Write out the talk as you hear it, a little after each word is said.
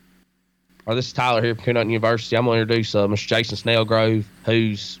This is Tyler here from Coon Hunting University. I'm going to introduce Mr. Jason Snellgrove,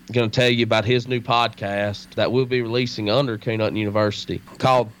 who's going to tell you about his new podcast that we'll be releasing under Coon Hunting University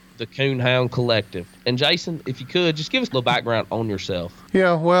called the Coonhound Collective. And Jason, if you could, just give us a little background on yourself.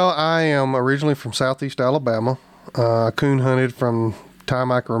 Yeah, well, I am originally from Southeast Alabama. I coon hunted from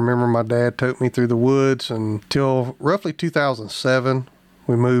time I can remember. My dad took me through the woods until roughly 2007.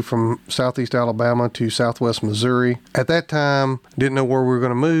 We moved from Southeast Alabama to Southwest Missouri. At that time, didn't know where we were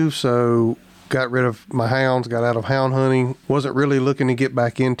going to move, so got rid of my hounds, got out of hound hunting. Wasn't really looking to get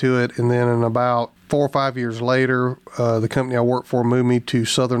back into it. And then in about 4 or 5 years later, the company I worked for moved me to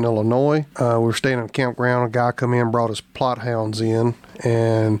Southern Illinois. We were staying in a campground. A guy come in, brought his plot hounds in,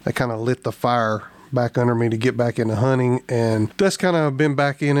 and that kind of lit the fire back under me to get back into hunting, and that's kind of been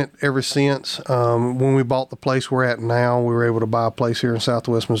back in it ever since. When we bought the place we're at now, we were able to buy a place here in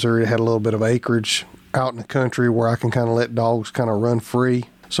Southwest Missouri that had a little bit of acreage out in the country where I can kind of let dogs kind of run free.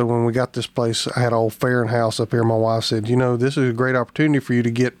 So when we got this place, I had an old Farron house up here. My wife said, you know, this is a great opportunity for you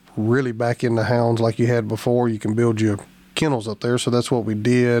to get really back into hounds like you had before. You can build your kennels up there. So that's what we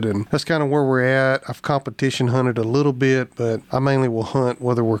did, and that's kind of where we're at. I've competition hunted a little bit, but I mainly will hunt,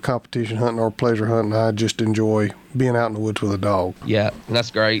 whether we're competition hunting or pleasure hunting. I just enjoy being out in the woods with a dog. Yeah, and that's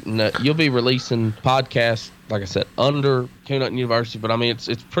great. And you'll be releasing podcasts, like I said, under Coon Hunting University, but I mean,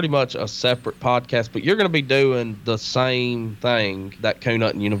 it's pretty much a separate podcast, but you're going to be doing the same thing that Coon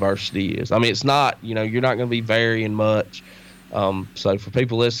Hunting University is. I mean, it's not, you know, you're not going to be varying much. So for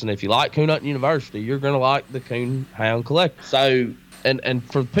people listening, if you like Coon Hunting University, you're going to like the Coonhound Collective. So, and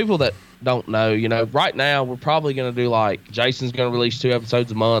for people that don't know, you know, right now we're probably going to do like Jason's going to release 2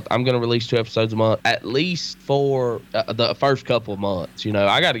 episodes a month. I'm going to release 2 episodes a month, at least for the first couple of months. You know,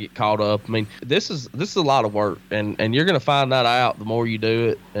 I got to get caught up. I mean, this is a lot of work, and you're going to find that out the more you do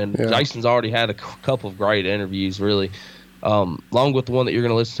it. And yeah. Jason's already had a couple of great interviews, really. Along with the one that you're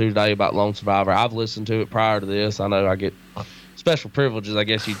going to listen to today about Lone Survivor. I've listened to it prior to this. I know I get special privileges, I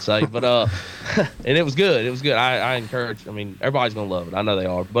guess you'd say, but and it was good. It was good. I encourage. I mean, everybody's gonna love it. I know they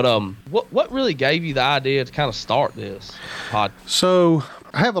are. But what really gave you the idea to kind of start this pod? So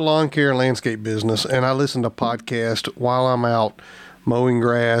I have a lawn care and landscape business, and I listen to podcasts while I'm out mowing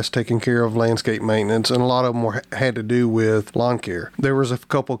grass, taking care of landscape maintenance, and a lot of them had to do with lawn care. There was a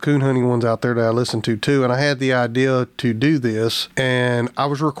couple of coon hunting ones out there that I listened to too, and I had the idea to do this, and I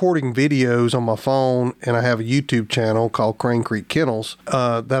was recording videos on my phone, and I have a YouTube channel called Crane Creek Kennels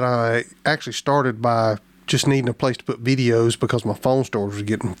that I actually started by just needing a place to put videos because my phone storage was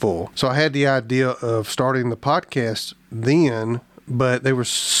getting full. So I had the idea of starting the podcast then, but there were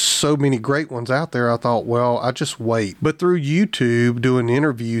so many great ones out there. I thought, well, I just wait. But through YouTube, doing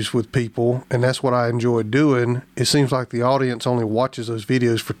interviews with people, and that's what I enjoy doing, it seems like the audience only watches those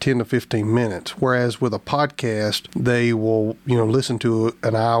videos for 10 to 15 minutes. Whereas with a podcast, they will, you know, listen to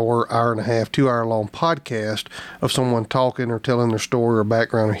an hour, hour and a half, 2 hour long podcast of someone talking or telling their story or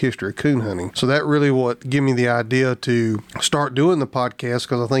background or history of coon hunting. So that really what gave me the idea to start doing the podcast,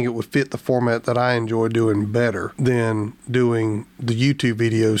 because I think it would fit the format that I enjoy doing better than doing the YouTube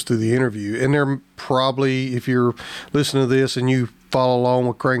videos through the interview. And they're probably, if you're listening to this and you follow along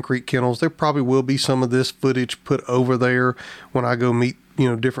with Crane Creek Kennels, there probably will be some of this footage put over there when I go meet, you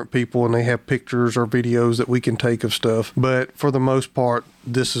know, different people and they have pictures or videos that we can take of stuff. But for the most part,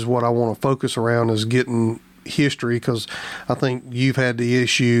 this is what I want to focus around, is getting history, because I think you've had the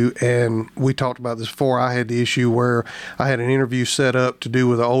issue, and we talked about this before, I had the issue where I had an interview set up to do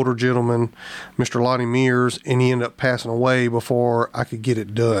with an older gentleman, Mr. Lonnie Mears, and he ended up passing away before I could get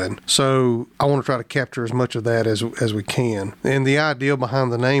it done. So I want to try to capture as much of that as we can. And the idea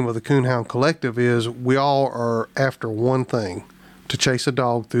behind the name of the Coonhound Collective is we all are after one thing: to chase a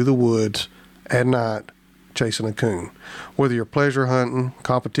dog through the woods at night chasing a coon. Whether you're pleasure hunting,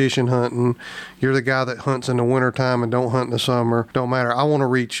 competition hunting, you're the guy that hunts in the wintertime and don't hunt in the summer, don't matter. I want to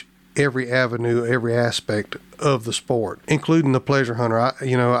reach every avenue, every aspect of the sport, including the pleasure hunter.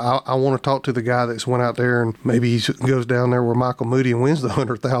 I want to talk to the guy that's went out there and maybe he goes down there with Michael Moody and wins the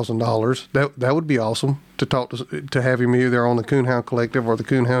 $100,000. That would be awesome to talk to have him either on the Coonhound Collective or the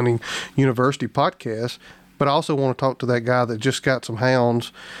Coon Hunting University podcast. But I also want to talk to that guy that just got some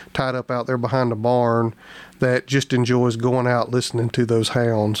hounds tied up out there behind the barn that just enjoys going out listening to those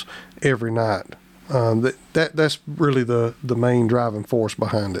hounds every night. That's really the main driving force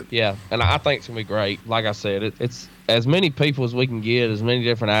behind it. Yeah, and I think it's going to be great. Like I said, it's as many people as we can get, as many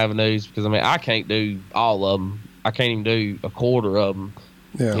different avenues, because, I mean, I can't do all of them. I can't even do a quarter of them.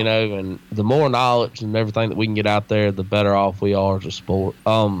 Yeah. You know, and the more knowledge and everything that we can get out there, the better off we are as a sport.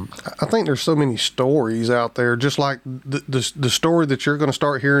 I think there's so many stories out there, just like the story that you're going to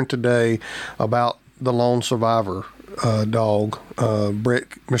start hearing today about the Lone Survivor dog,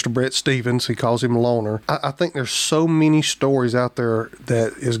 Mr. Brett Stevens. He calls him Loner. I think there's so many stories out there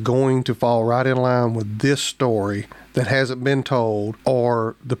that is going to fall right in line with this story that hasn't been told,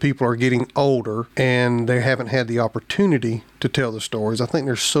 or the people are getting older and they haven't had the opportunity to tell the stories. I think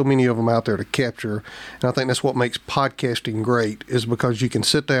there's so many of them out there to capture, and I think that's what makes podcasting great, is because you can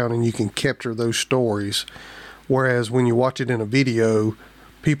sit down and you can capture those stories, whereas when you watch it in a video,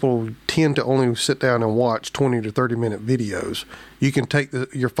 people tend to only sit down and watch 20 to 30 minute videos. You can take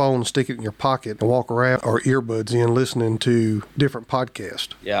your phone, stick it in your pocket, and walk around, or earbuds in, listening to different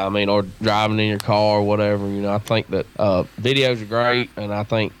podcasts. Yeah, I mean, or driving in your car or whatever. I think that videos are great, and I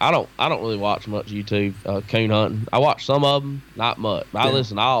think I don't really watch much YouTube coon hunting. I watch some of them, not much. I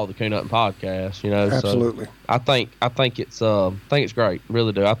listen to all the coon hunting podcasts. Absolutely. So I think it's great,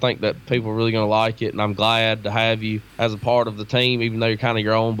 really do. I think that people are really going to like it, and I'm glad to have you as a part of the team, even though you're kind of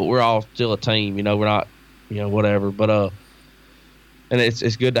your own. But we're all still a team. We're not, whatever. But and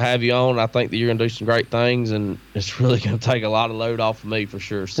it's good to have you on. I think that you're going to do some great things, and it's really going to take a lot of load off of me for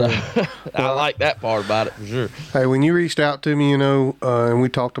sure. So I like that part about it for sure. Hey, when you reached out to me, and we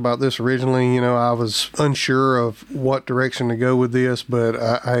talked about this originally, I was unsure of what direction to go with this, but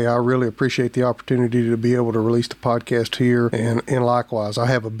I really appreciate the opportunity to be able to release the podcast here. And likewise, I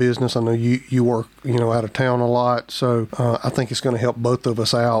have a business. I know you work, out of town a lot. So I think it's going to help both of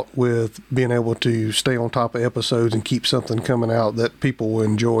us out with being able to stay on top of episodes and keep something coming out that people will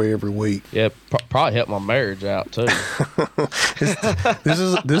enjoy every week. Yeah, probably help my marriage out too.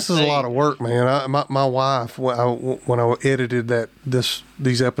 This is a lot of work, man. My wife, when I edited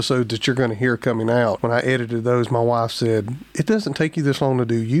these episodes that you're going to hear coming out, when I edited those, my wife said, "It doesn't take you this long to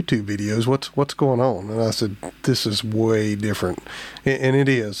do YouTube videos. What's going on?" And I said, "This is way different," and it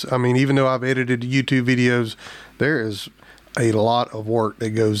is. I mean, even though I've edited YouTube videos, there is a lot of work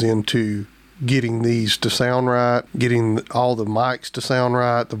that goes into getting these to sound right, getting all the mics to sound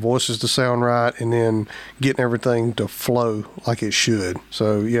right, the voices to sound right, and then getting everything to flow like it should.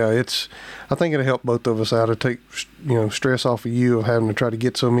 So yeah, I think it'll help both of us out. It'll take, stress off of you of having to try to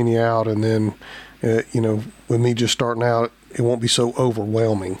get so many out, and then, with me just starting out, it won't be so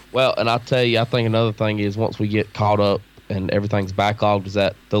overwhelming. Well, and I'll tell you, I think another thing is once we get caught up and everything's backlogged, is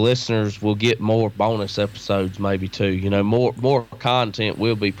that the listeners will get more bonus episodes maybe too. More content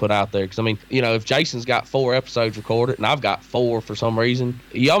will be put out there. Because, I mean, if Jason's got 4 episodes recorded and I've got 4 for some reason,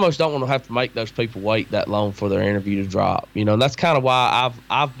 you almost don't want to have to make those people wait that long for their interview to drop. And that's kind of why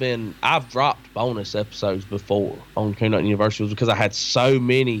I've dropped bonus episodes before on Coon Hunting University, was because I had so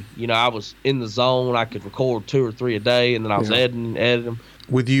many. I was in the zone. I could record 2 or 3 a day, and then I was editing them.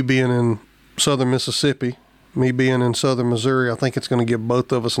 With you being in southern Mississippi, me being in southern Missouri, I think it's going to give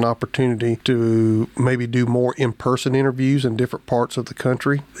both of us an opportunity to maybe do more in-person interviews in different parts of the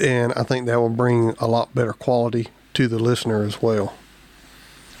country. And I think that will bring a lot better quality to the listener as well.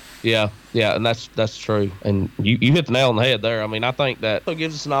 Yeah, and that's true. And you hit the nail on the head there. I mean, I think that it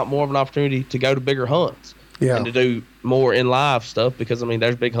gives us more of an opportunity to go to bigger hunts. Yeah. And to do more in live stuff, because, I mean,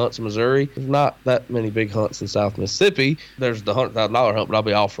 there's big hunts in Missouri. There's not that many big hunts in South Mississippi. There's the $100,000 hunt, but I'll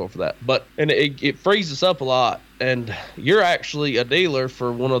be offshore for that. And it frees us up a lot. And you're actually a dealer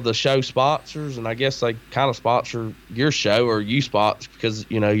for one of the show sponsors, and I guess they kind of sponsor your show, or you sponsor, because,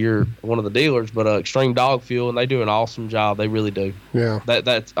 you're one of the dealers, but Extreme Dog Fuel, and they do an awesome job. They really do. Yeah.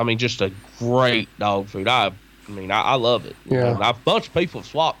 That's, I mean, just a great dog food. I love it. Yeah. A bunch of people have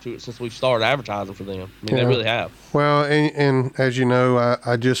swapped to it since we've started advertising for them. They really have. Well, and as you know,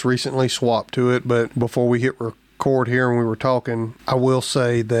 I just recently swapped to it, but before we hit record here and we were talking, I will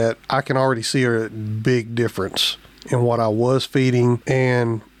say that I can already see a big difference in what I was feeding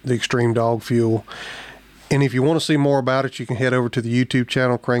and the Extreme Dog Fuel. And if you want to see more about it, you can head over to the YouTube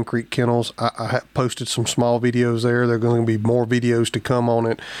channel, Crane Creek Kennels. I have posted some small videos there. There are going to be more videos to come on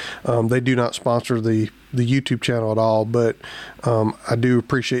it. They do not sponsor the YouTube channel at all, but I do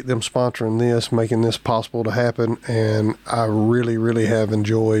appreciate them sponsoring this, making this possible to happen. And I really, really have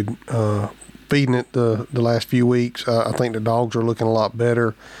enjoyed feeding it the last few weeks. I think the dogs are looking a lot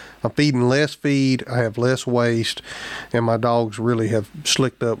better. I'm feeding less feed, I have less waste, and my dogs really have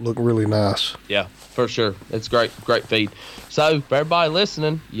slicked up, look really nice. Yeah, for sure. It's great feed. So, for everybody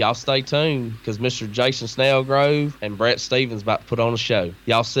listening, y'all stay tuned, because Mr. Jason Snellgrove and Brett Stevens about to put on a show.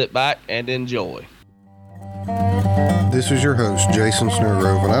 Y'all sit back and enjoy. This is your host, Jason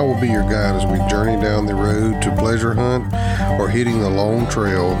Snellgrove, and I will be your guide as we journey down the road to pleasure hunt or hitting the long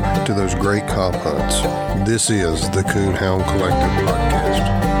trail to those great comp hunts. This is the Coonhound Collective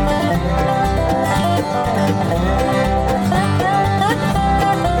Podcast.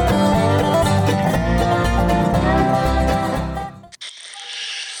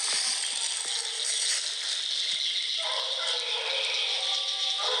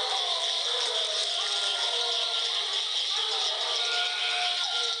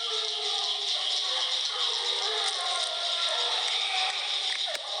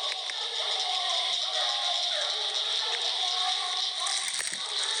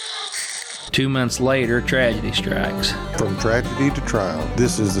 2 months later, tragedy strikes. From tragedy to triumph,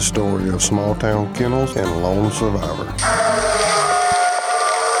 this is the story of small town kennels and lone survivor.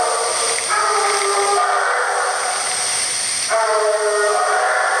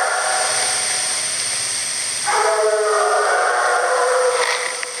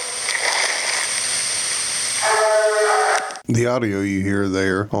 The audio you hear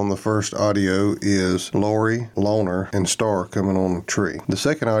there on the first audio is Lori, Loner, and Star coming on a tree. The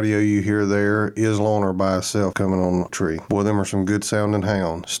second audio you hear there is Loner by herself coming on a tree. Boy, them are some good sounding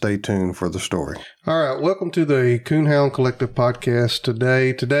hounds. Stay tuned for the story. All right, welcome to the Coonhound Collective podcast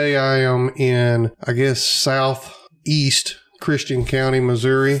Today I am in, southeast Christian County,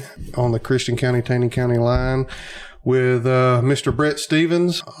 Missouri, on the Christian County-Taney County line, with Mr. Brett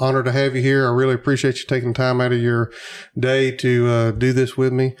Stevens. Honored to have you here. I really appreciate you taking time out of your day to do this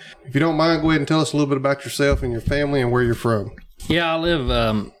with me. If you don't mind, go ahead and tell us a little bit about yourself and your family and where you're from. Yeah, I live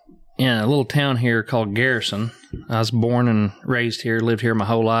in a little town here called Garrison. I was born and raised here, lived here my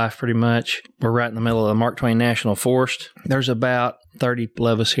whole life pretty much. We're right in the middle of the Mark Twain National Forest. There's about 30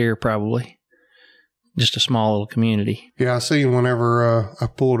 of us here probably. Just a small little community. Yeah, I seen whenever I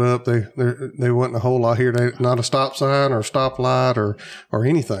pulled up, they wasn't a whole lot here. Not a stop sign or a stoplight or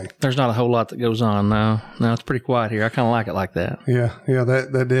anything. There's not a whole lot that goes on, no. No, it's pretty quiet here. I kind of like it like that. Yeah,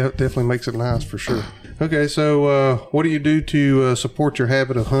 that definitely makes it nice for sure. Okay, so what do you do to support your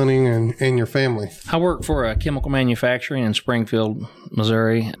habit of hunting and your family? I work for a chemical manufacturing in Springfield,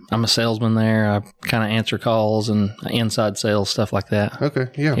 Missouri. I'm a salesman there. I kind of answer calls and inside sales, stuff like that. Okay,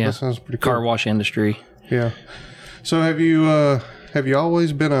 yeah. That sounds pretty cool. Car wash industry. Yeah. So have you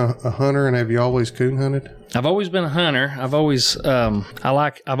always been a hunter, and have you always coon hunted? I've always been a hunter. I've always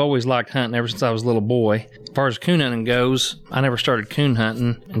liked hunting ever since I was a little boy. As far as coon hunting goes, I never started coon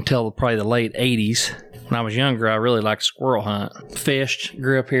hunting until probably the late 80s. When I was younger, I really liked squirrel hunt. Fished,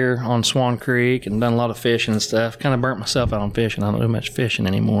 grew up here on Swan Creek and done a lot of fishing and stuff. Kind of burnt myself out on fishing. I don't do much fishing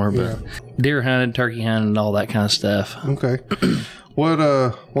anymore, but deer hunted, turkey hunted, all that kind of stuff. Okay. What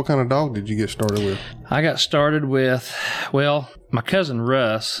kind of dog did you get started with? I got started with, my cousin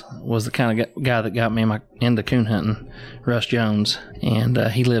Russ was the kind of guy that got me into coon hunting, Russ Jones, and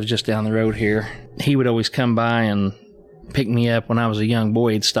he lives just down the road here. He would always come by and pick me up when I was a young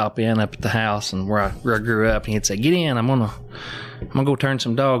boy. He'd stop in up at the house and where I grew up, and he'd say, "Get in, I'm gonna go turn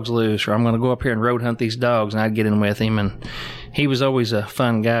some dogs loose, or I'm gonna go up here and road hunt these dogs." And I'd get in with him, and he was always a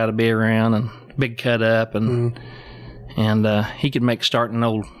fun guy to be around, and big cut up, and he could make starting an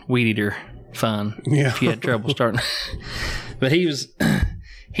old weed eater fun if you had trouble starting. But he's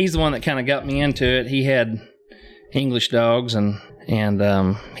the one that kind of got me into it. He had English dogs, and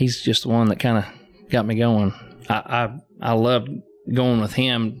he's just the one that kind of got me going. I loved going with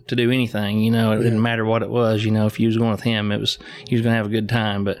him to do anything. It didn't matter what it was. If you was going with him, he was going to have a good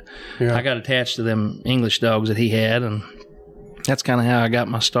time. But I got attached to them English dogs that he had, and that's kind of how I got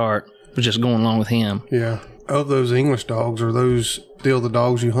my start, was just going along with him. Yeah. Of those English dogs, are those still the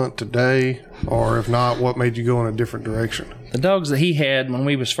dogs you hunt today? Or if not, what made you go in a different direction? The dogs that he had when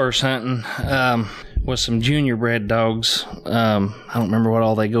we was first hunting was some junior bred dogs. I don't remember what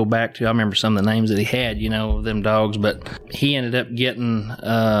all they go back to. I remember some of the names that he had, of them dogs. But he ended up getting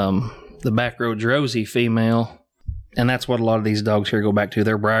the Backroads Rosie female. And that's what a lot of these dogs here go back to.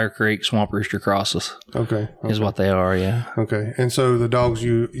 They're Briar Creek Swamp Rooster crosses. Okay. Is what they are, yeah. Okay. And so the dogs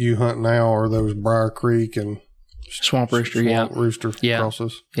you hunt now are those Briar Creek and Swamp Rooster, Rooster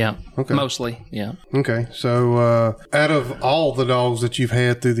crosses? Yeah. Okay. Mostly, yeah. Okay. So out of all the dogs that you've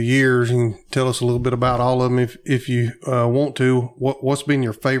had through the years, you can tell us a little bit about all of them if you want to. What's been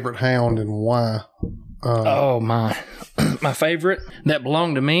your favorite hound and why? My favorite that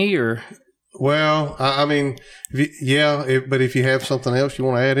belonged to me, or... Well, I mean, but if you have something else you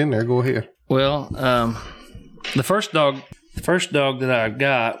want to add in there, go ahead. Well, the first dog that I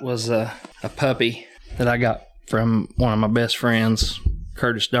got was a puppy that I got from one of my best friends,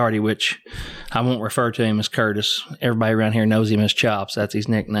 Curtis Darty, which I won't refer to him as Curtis. Everybody around here knows him as Chops. That's his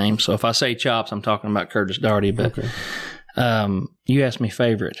nickname. So if I say Chops, I'm talking about Curtis Darty. But okay. You asked me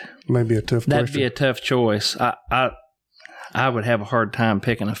favorite. Maybe a tough question. That'd be a tough choice. I would have a hard time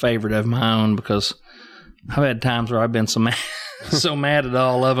picking a favorite of my own, because I've had times where I've been so mad at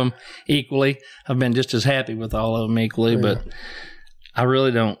all of them equally. I've been just as happy with all of them equally, but I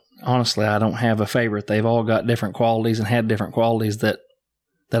really don't. Honestly, I don't have a favorite. They've all got different qualities and had different qualities that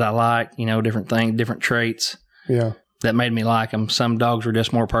I like. Different things, different traits. Yeah, that made me like them. Some dogs were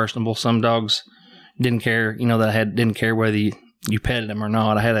just more personable. Some dogs didn't care. Didn't care whether you petted him or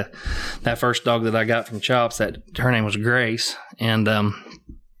not. I had that first dog that I got from Chops, that her name was Grace, and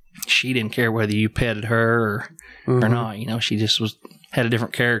she didn't care whether you petted her or not. She just was had a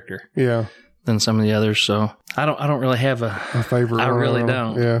different character Yeah. than some of the others. So I don't really have a favorite. I really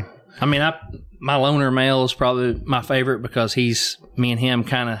don't. Yeah. I mean, my loner male is probably my favorite because me and him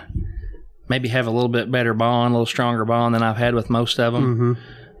kind of maybe have a little bit better bond, a little stronger bond than I've had with most of them.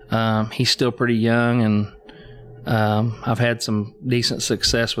 Mm-hmm. He's still pretty young, and I've had some decent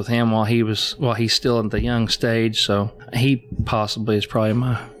success with him while he's still in the young stage. So he possibly is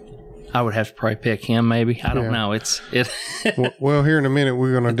probably I would have to probably pick him. Maybe I don't know. Well, here in a minute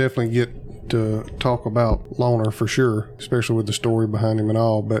we're going to definitely get to talk about Loner for sure, especially with the story behind him and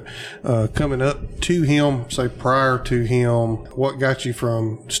all. But coming up to him, say prior to him, what got you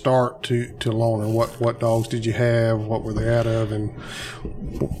from start to Loner? What dogs did you have? What were they out of, and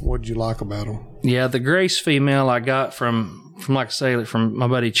what did you like about them? Yeah, the Grace female I got from like I say, from my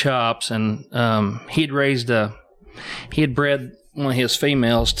buddy Chops, and he had bred one of his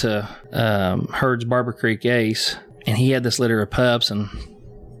females to Herd's Barber Creek Ace, and he had this litter of pups, and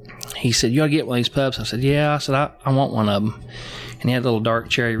he said, "You ought to get one of these pups." I said, "Yeah." I said, I want one of them. And he had a little dark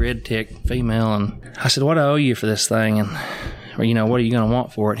cherry red tick female, and I said, "What do I owe you for this thing?" And or what are you going to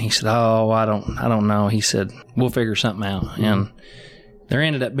want for it? And he said, "Oh, I don't know." He said, "We'll figure something out." Mm-hmm. And there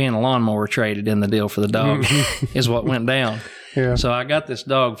ended up being a lawnmower traded in the deal for the dog, is what went down. Yeah. So I got this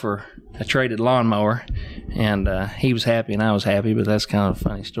dog for a traded lawnmower, and he was happy and I was happy. But that's kind of a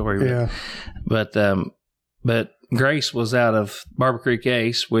funny story. Yeah. But Grace was out of Barber Creek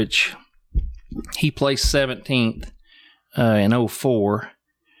Ace, which he placed 17th in 2004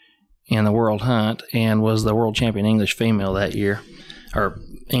 in the World Hunt, and was the world champion English female that year, or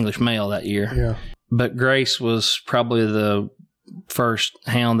English male that year. Yeah. But Grace was probably the first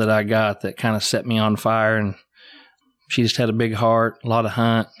hound that I got that kind of set me on fire, and she just had a big heart, a lot of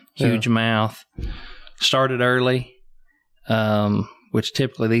hunt, huge mouth. Started early, which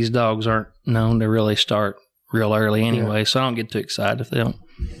typically these dogs aren't known to really start real early anyway. So I don't get too excited if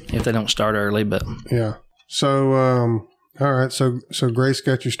they don't start early. But yeah. So all right. So Grace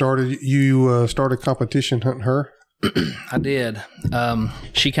got you started. You started competition hunting her. I did.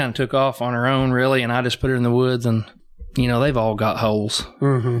 She kind of took off on her own, really, and I just put her in the woods, and they've all got holes,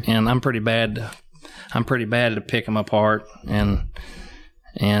 and I'm pretty bad to pick them apart, and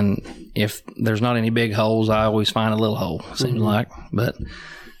if there's not any big holes, I always find a little hole. Seems like, but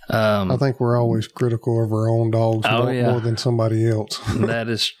I think we're always critical of our own dogs more than somebody else. That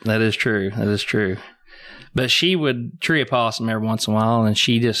is true. That is true. But she would tree a possum every once in a while, and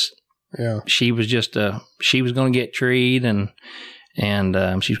she was going to get treed, and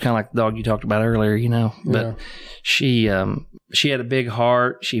she was kind of like the dog you talked about earlier, But she had a big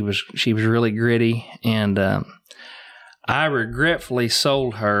heart. She was really gritty, and I regretfully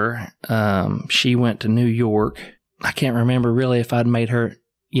sold her. She went to New York. I can't remember really if I'd made her.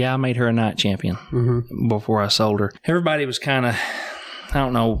 Yeah, I made her a night champion before I sold her. Everybody was kind of, I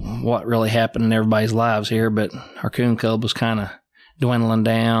don't know what really happened in everybody's lives here, but our coon club was kind of dwindling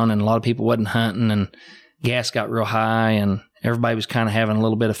down, and a lot of people wasn't hunting, and gas got real high, and everybody was kind of having a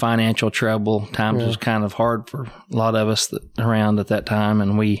little bit of financial trouble. Times was kind of hard for a lot of us around at that time,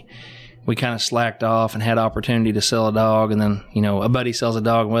 and we kind of slacked off and had opportunity to sell a dog, and then, a buddy sells a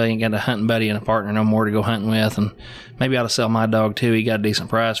dog. Well, he ain't got a hunting buddy and a partner no more to go hunting with, and maybe I ought to sell my dog too. He got a decent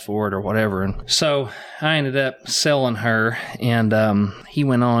price for it or whatever. And so I ended up selling her, and she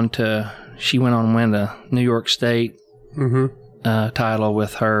went on and win a New York State title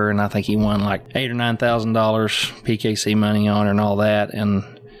with her, and I think he won like $8,000 or $9,000 PKC money on her and all that. And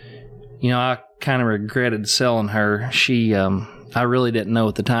I kind of regretted selling her. I really didn't know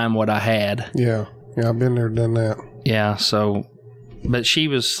at the time what I had. Yeah, I've been there, done that. Yeah, so, but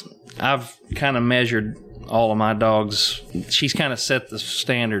I've kind of measured all of my dogs. She's kind of set the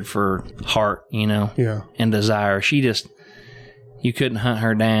standard for heart, and desire. You couldn't hunt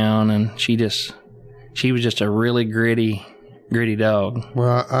her down, and she was just a really gritty dog.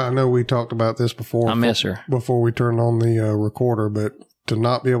 Well, I know we talked about this before. I miss her. Before we turned on the recorder, but to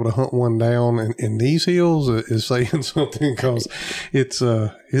not be able to hunt one down in these hills is saying something, because it's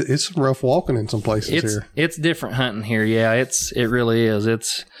rough walking in some places here. It's different hunting here. Yeah, it really is.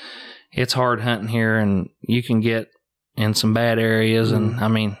 It's hard hunting here, and you can get in some bad areas, and I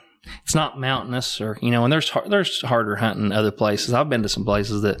mean, it's not mountainous, or and there's harder hunting other places. I've been to some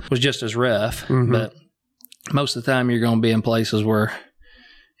places that was just as rough, but most of the time you're going to be in places where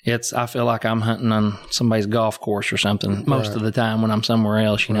I feel like I'm hunting on somebody's golf course or something most of the time when I'm somewhere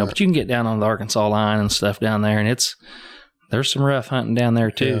else, But you can get down on the Arkansas line and stuff down there, and there's some rough hunting down there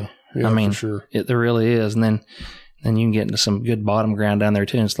too. Yeah, I mean, for sure. There really is. And then you can get into some good bottom ground down there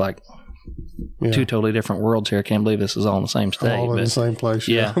too. And it's like two totally different worlds here. I can't believe this is all in the same state. All in the same place,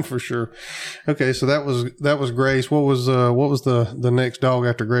 yeah, for sure. Okay, so that was Grace. What was the next dog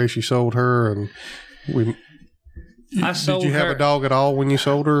after Grace? You sold her, and did you have a dog at all when you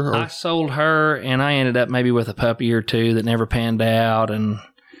sold her? Or? I sold her, and I ended up maybe with a puppy or two that never panned out, and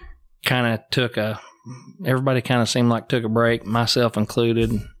kind of everybody kind of seemed like took a break, myself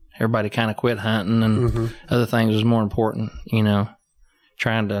included. Everybody kind of quit hunting, and other things was more important,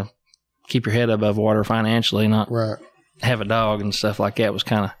 trying to keep your head above water financially, not have a dog and stuff like that was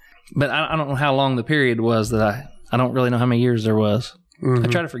kind of, but I don't know how long the period was that I don't really know how many years there was. I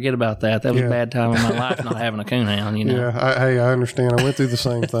try to forget about that. That was a bad time in my life not having a coonhound, Yeah, I understand. I went through the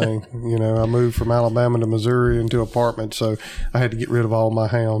same thing. I moved from Alabama to Missouri into apartments, so I had to get rid of all my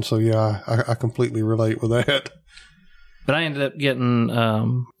hounds. So yeah, I completely relate with that. But I ended up getting,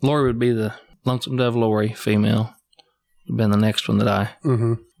 Lori would be the Lonesome Dove Lori female. Would have been the next one that I...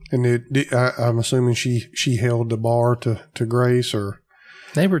 And I'm assuming she held the bar to Grace, or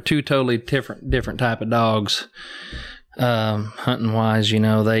they were two totally different type of dogs, hunting wise.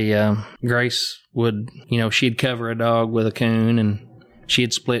 They Grace would she'd cover a dog with a coon, and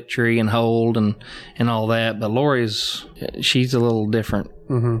she'd split tree and hold and all that. But Lori's she's a little different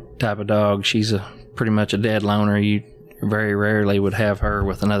type of dog. She's pretty much a dead loner. You very rarely would have her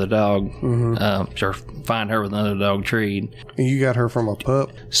with another dog, or find her with another dog treed. You got her from a pup?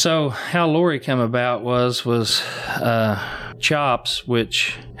 So how Lori came about was Chops,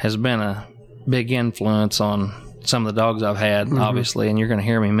 which has been a big influence on some of the dogs I've had, obviously, and you're going to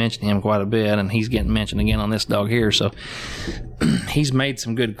hear me mention him quite a bit, and he's getting mentioned again on this dog here. So he's made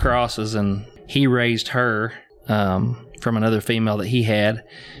some good crosses, and he raised her from another female that he had.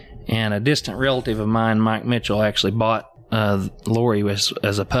 And a distant relative of mine, Mike Mitchell, actually bought Lori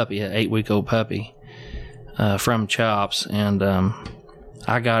as a puppy, an 8-week-old puppy, from Chops. And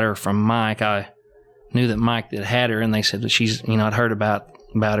I got her from Mike. I knew that Mike that had her, and they said that she's, I'd heard about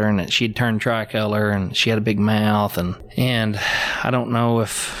her, and that she'd turned tricolor, and she had a big mouth. And I don't know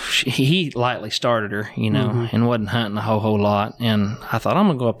if he lightly started her, and wasn't hunting a whole lot. And I thought, I'm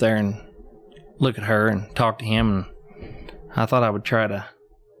going to go up there and look at her and talk to him. And I thought I would try to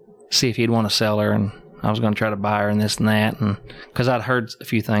see if he'd want to sell her, and I was going to try to buy her and this and that, and because I'd heard a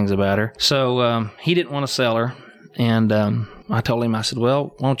few things about her. So he didn't want to sell her, and I told him, I said,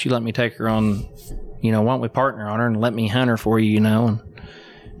 well, why don't you let me take her on, why don't we partner on her and let me hunt her for you,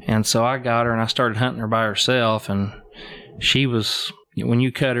 and so I got her, and I started hunting her by herself, and she was, when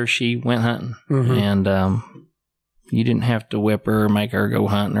you cut her, she went hunting, and you didn't have to whip her or make her go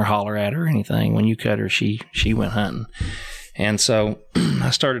hunting or holler at her or anything. When you cut her, she went hunting. And so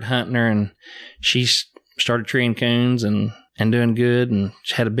I started hunting her, and she started treeing coons and doing good, and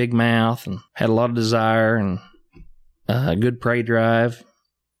she had a big mouth and had a lot of desire and a good prey drive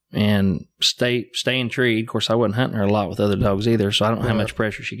and staying treed. Of course, I wasn't hunting her a lot with other dogs either, so I don't know how much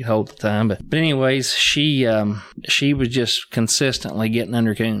pressure she could hold at the time. But anyways, she was just consistently getting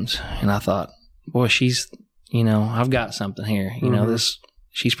under coons, and I thought, boy, she's, I've got something here.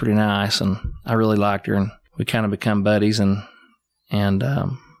 She's pretty nice, and I really liked her, and we kind of become buddies, and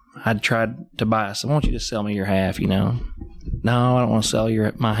I'd tried to buy. I said, why don't you just sell me your half, No, I don't want to sell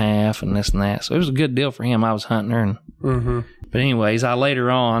my half and this and that. So it was a good deal for him. I was hunting her. But anyways, I later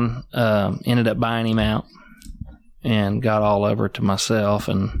on ended up buying him out and got all over to myself,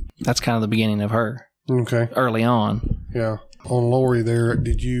 and that's kind of the beginning of her. Okay. Early on. Yeah. On Lori there,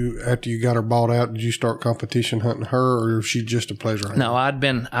 after you got her bought out, did you start competition hunting her, or was she just a pleasure hunter? No, I'd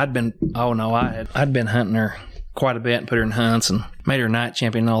been hunting her quite a bit and put her in hunts and made her night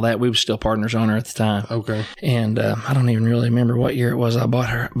champion and all that. We were still partners on her at the time. Okay. And I don't even really remember what year it was I bought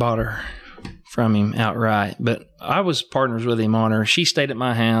her from him outright, but I was partners with him on her. She stayed at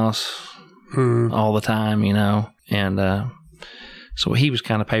my house all the time, and so he was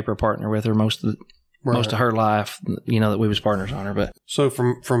kind of paper partner with her most of her life, that we was partners on her. But so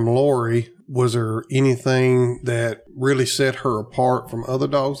from Lori, was there anything that really set her apart from other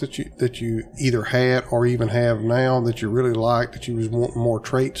dogs that you either had or even have now that you really liked, that you was wanting more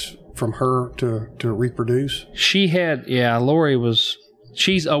traits from her to reproduce? She had, Lori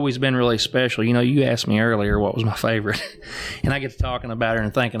she's always been really special. You asked me earlier what was my favorite, and I get to talking about her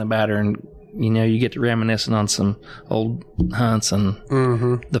and thinking about her, and you get to reminiscing on some old hunts and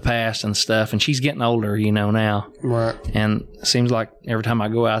the past and stuff. And she's getting older, now. Right. And it seems like every time I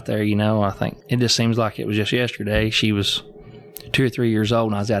go out there, I think it just seems like it was just yesterday. She was 2 or 3 years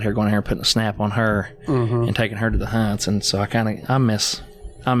old, and I was out here going out here and putting a snap on her and taking her to the hunts. And so I miss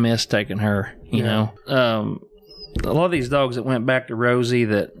taking her, a lot of these dogs that went back to Rosie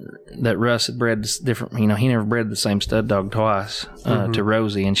that Russ had bred different, he never bred the same stud dog twice to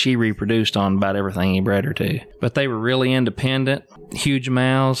Rosie, and she reproduced on about everything he bred her to. But they were really independent, huge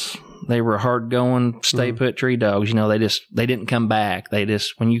mouths. They were hard going, stay put tree dogs. They didn't come back. They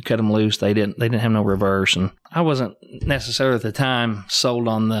just, when you cut them loose, they didn't have no reverse. And I wasn't necessarily at the time sold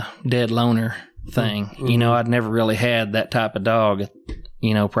on the dead loner thing. I'd never really had that type of dog,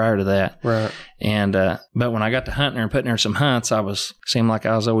 prior to that. Right. And, but when I got to hunting her and putting her some hunts, seemed like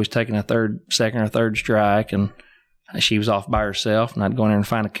I was always taking a second or third strike, and she was off by herself, and I'd go in there and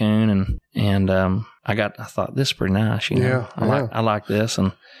find a coon, and I thought, this is pretty nice, Yeah. I like this.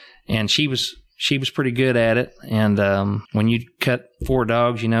 And she was pretty good at it. And, when you cut 4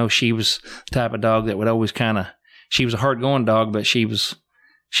 dogs, she was the type of dog that would always she was a hard going dog, but it was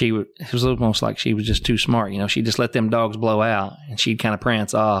almost like she was just too smart. She'd just let them dogs blow out, and she'd kind of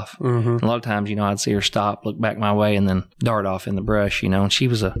prance off. And a lot of times, I'd see her stop, look back my way, and then dart off in the brush, and she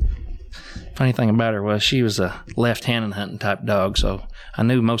was funny thing about her was she was a left-handed hunting type dog. So I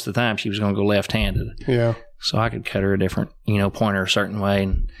knew most of the time she was going to go left-handed. Yeah. So I could cut her a different, point her a certain way.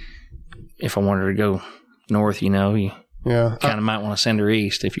 And if I wanted her to go north, you kind of might want to send her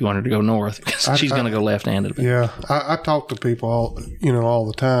east if you wanted to go north, because she's going to go left-handed. Yeah. I talk to people all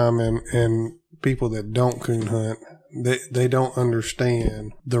the time, and people that don't coon hunt, they don't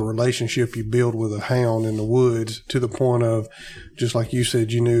understand the relationship you build with a hound in the woods, to the point of, just like you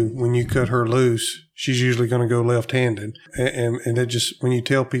said, when you cut her loose, she's usually going to go left-handed. And it just, when you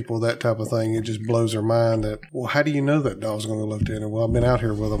tell people that type of thing, it just blows their mind that, well, how do you know that dog's going to go left-handed? Well, I've been out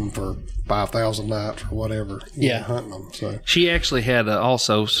here with them for 5,000 nights or whatever, hunting them. So she actually had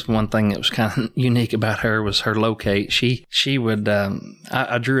also one thing that was kind of unique about her was her locate. She would,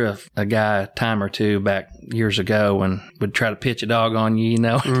 I drew a guy a time or two back years ago and would try to pitch a dog on you,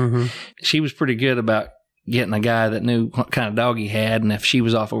 She was pretty good about getting a guy that knew what kind of dog he had, and if she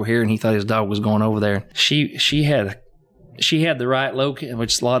was off over here and he thought his dog was going over there, she had the right locate,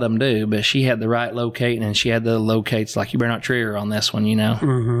 which a lot of them do, but she had the right locate, and she had the locates like, you better not trigger on this one,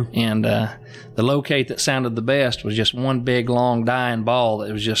 And the locate that sounded the best was just one big long dying ball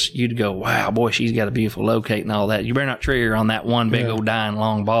that was just, you'd go, wow, boy, she's got a beautiful locate and all that. You better not trigger on that one big old dying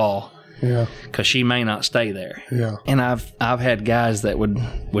long ball. Yeah, because she may not stay there. Yeah, and I've had guys that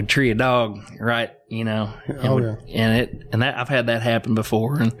would tree a dog right, and I've had that happen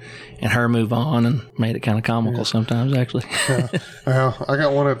before, and her move on, and made it kind of comical sometimes, actually. Well, I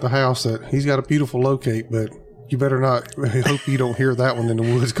got one at the house that he's got a beautiful locate, but you better not. I hope you don't hear that one in the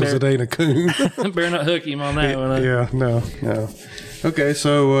woods, because it ain't a coon. Better not hook him on that one. Yeah, no. Okay,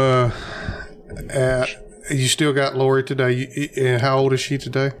 so you still got Lori today. And how old is she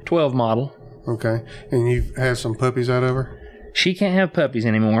today? 12 model. Okay. And you've had some puppies out of her? She can't have puppies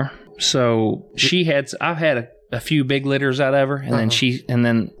anymore. So I've had a few big litters out of her, and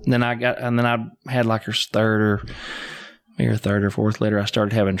then I had like her third or fourth litter. I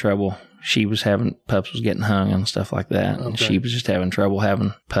started having trouble. Pups was getting hung and stuff like that. Okay. And she was just having trouble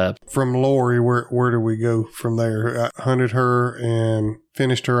having pups. From Lori, where do we go from there? I hunted her and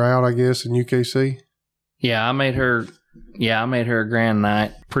finished her out, I guess, in UKC. Yeah, I made her a grand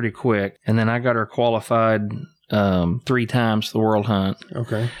night pretty quick, and then I got her qualified 3 times for the World Hunt.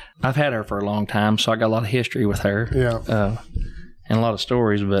 Okay. I've had her for a long time, so I got a lot of history with her. Yeah. And a lot of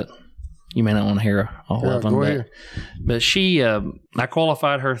stories, but you may not want to hear all of them. Go ahead. But she, I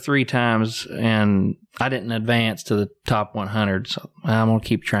qualified her 3 times, and I didn't advance to the top 100. So I'm gonna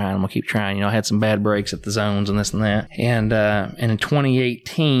keep trying. I had some bad breaks at the zones and this and that. And in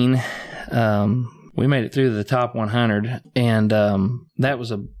 2018. We made it through the top 100, and that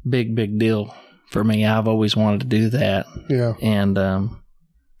was a big, big deal for me. I've always wanted to do that. Yeah. And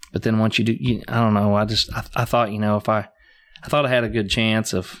but then once you do, I don't know. I thought, I thought I had a good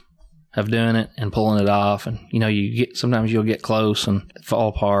chance of doing it and pulling it off. And sometimes you'll get close and fall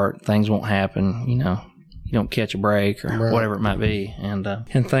apart. Things won't happen. You don't catch a break or whatever it might be. And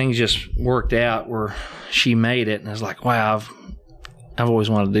things just worked out where she made it, and I was like, wow, I've always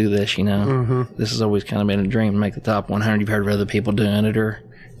wanted to do this, Mm-hmm. This has always kind of been a dream to make the top 100. You've heard of other people doing it, or,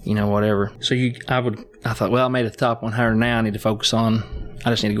 whatever. So I thought, well, I made it the top 100 now. I need to focus on, I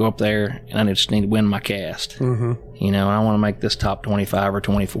just need to go up there, and I just need to win my cast. Mm-hmm. And I want to make this top 25 or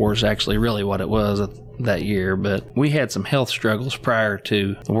 24 is actually really what it was that year. But we had some health struggles prior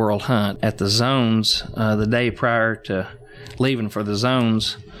to the World Hunt. At the zones, the day prior to leaving for the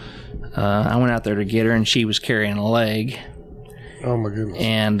zones, I went out there to get her, and she was carrying a leg. Oh, my goodness.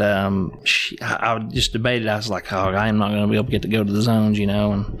 And I just debated. I was like, I am not going to be able to get to go to the zones,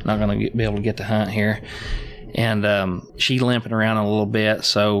 and not going to be able to get to hunt here. And she limping around a little bit,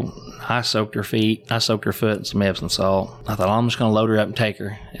 so I soaked her foot in some Epsom salt. I thought, I'm just going to load her up and take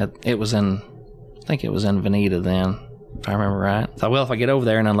her. I think it was in Veneta then, if I remember right. I thought, well, if I get over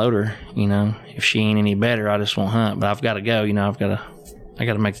there and unload her, if she ain't any better, I just won't hunt. But I've got to go, I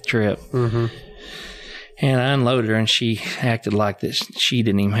got to make the trip. Mm-hmm. And I unloaded her, and she acted like that she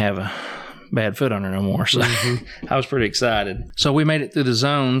didn't even have a bad foot on her no more. So I was pretty excited. So we made it through the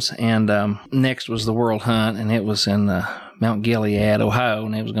zones, and next was the World Hunt, and it was in Mount Gilead, Ohio,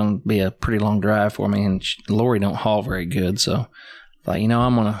 and it was going to be a pretty long drive for me. And Lori don't haul very good, so I thought,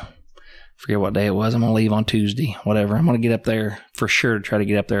 I'm going to forget what day it was. I'm going to leave on Tuesday, whatever. I'm going to get up there for sure to try to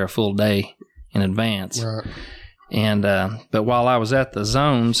get up there a full day in advance. Right. And but while I was at the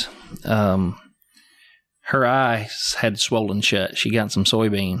zones, her eyes had swollen shut. She got some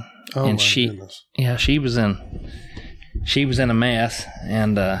soybean. Oh, and my goodness. Yeah, she was in a mess,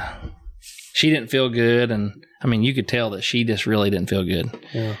 and she didn't feel good. And I mean, you could tell that she just really didn't feel good.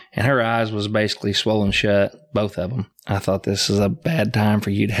 Yeah. And her eyes was basically swollen shut, both of them. I thought, this is a bad time for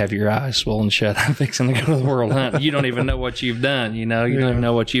you to have your eyes swollen shut. I'm fixing to go to the World Hunt. You don't even know what you've done, You don't even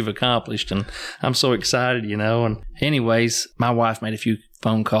know what you've accomplished. And I'm so excited, And anyways, my wife made a few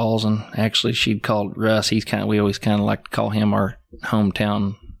phone calls, and actually she'd called Russ. We always kind of like to call him our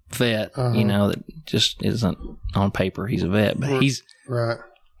hometown vet, that just isn't on paper. He's a vet, but he's right.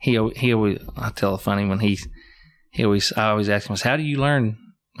 He always, I tell a funny when I always ask him, how did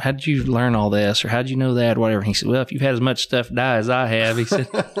you learn all this, or how did you know that, or whatever. And he said, well, if you've had as much stuff die as I have, he said,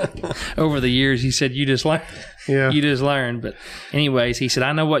 over the years, he said, you just learn. Yeah. You just learn. But anyways, he said,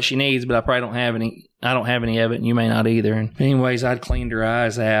 I know what she needs, but I probably don't have any of it, and you may not either. And anyways, I'd cleaned her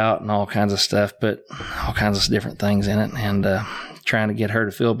eyes out and all kinds of stuff, but all kinds of different things in it, and trying to get her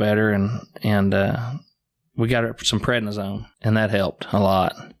to feel better. And we got her some prednisone, and that helped a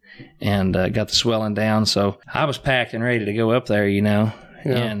lot, and got the swelling down. So I was packed and ready to go up there,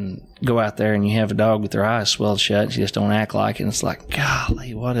 and go out there, and you have a dog with their eyes swelled shut, and she just don't act like it. And it's like,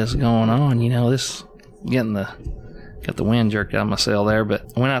 golly, what is going on? This got the wind jerked out of my sail there.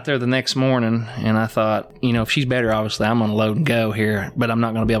 But I went out there the next morning, and I thought, if she's better, obviously I'm going to load and go here, but I'm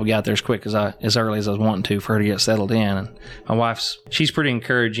not going to be able to get out there as quick as early as I was wanting to for her to get settled in. And my wife's, she's pretty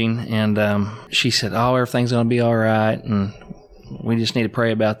encouraging, and she said, everything's going to be all right, and we just need to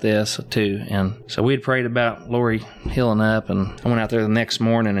pray about this too. And so we had prayed about Lori healing up, and I went out there the next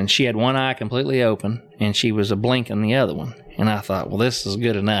morning, and she had one eye completely open, and she was blinking the other one. And I thought, well, this is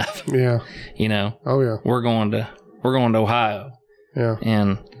good enough. Yeah. Oh yeah. We're going to Ohio. Yeah.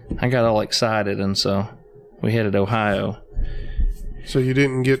 And I got all excited, and so we headed to Ohio. So you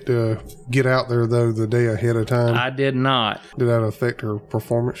didn't get to get out there, though, the day ahead of time? I did not. Did that affect her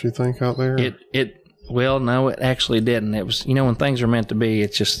performance, you think, out there? Well, no, it actually didn't. It was, when things are meant to be,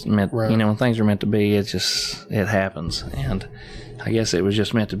 it's just meant, right. When things are meant to be, it happens. And I guess it was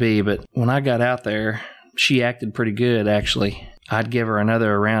just meant to be. But when I got out there, she acted pretty good, actually. I'd give her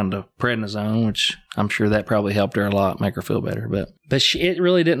another round of prednisone, which I'm sure that probably helped her a lot, make her feel better. But it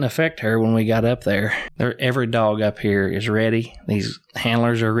really didn't affect her when we got up there. Every dog up here is ready. These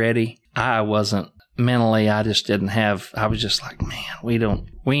handlers are ready. I wasn't mentally. I just didn't have. I was just like, man,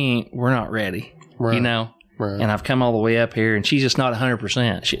 we're not ready. Right. Right. And I've come all the way up here, and she's just not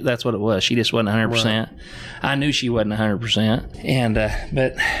 100%. That's what it was. She just wasn't 100%. Right. I knew she wasn't 100%. And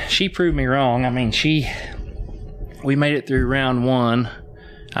but she proved me wrong. I mean, we made it through round one.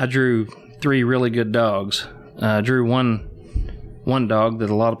 I drew 3 really good dogs. Drew one dog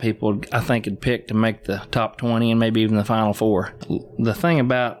that a lot of people, I think, had picked to make the top 20 and maybe even the final 4. The thing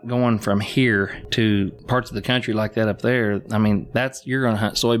about going from here to parts of the country like that up there, I mean, you're going to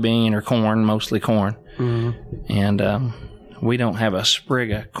hunt soybean or corn, mostly corn. Mm-hmm. And we don't have a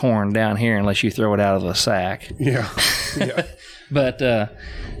sprig of corn down here unless you throw it out of the sack. Yeah. Yeah. But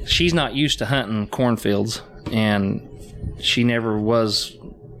she's not used to hunting cornfields, and she never was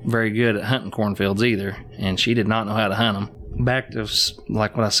very good at hunting cornfields either, and she did not know how to hunt them. Back to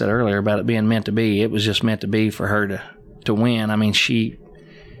like what I said earlier about it being meant to be, it was just meant to be for her to win. I mean, she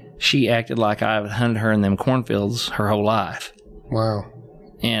acted like I had hunted her in them cornfields her whole life. Wow.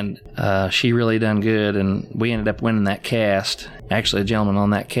 And she really done good, and we ended up winning that cast. Actually, a gentleman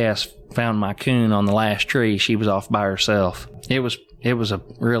on that cast found my coon on the last tree. She was off by herself. It was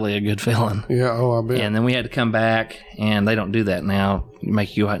really a good feeling. Yeah, I bet. And then we had to come back, and they don't do that now.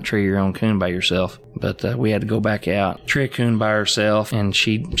 Make you go out and tree your own coon by yourself. But we had to go back out, tree a coon by herself, and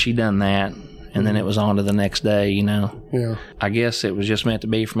she done that. And then it was on to the next day, Yeah. I guess it was just meant to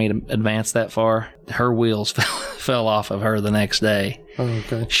be for me to advance that far. Her wheels fell off of her the next day. Oh,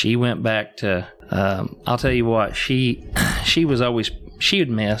 okay. She went back to, I'll tell you what, she was always, she would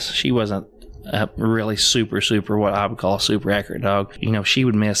miss. She wasn't a really super, what I would call a super accurate dog. You know, she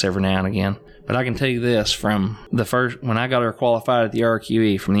would miss every now and again. But I can tell you this, from the first, when I got her qualified at the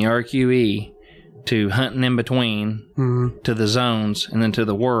RQE, from the RQE to hunting in between, to the zones, and then to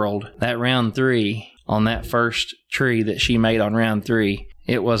the world, that round 3 on that first tree that she made on round 3,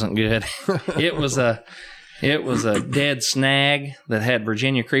 it wasn't good. It was a dead snag that had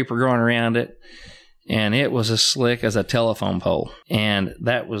Virginia creeper growing around it, and it was as slick as a telephone pole. And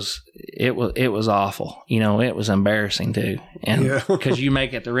it was awful. You know, it was embarrassing too. And because you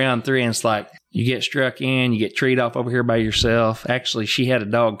make it to round 3 and it's like you get struck in, you get treed off over here by yourself. Actually, she had a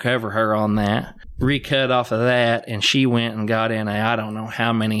dog cover her on that, recut off of that, and she went and got in I don't know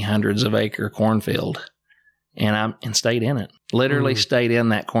how many hundreds of acre cornfield. And stayed in it. Literally stayed in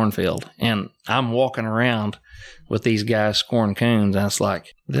that cornfield. And I'm walking around with these guys scoring coons, and it's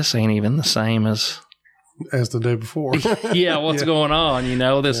like, this ain't even the same as the day before. Yeah, what's going on? You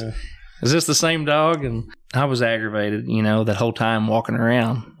know, is this the same dog? And I was aggravated, you know, that whole time walking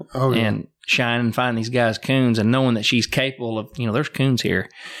around and shining and finding these guys coons and knowing that she's capable of, you know, there's coons here,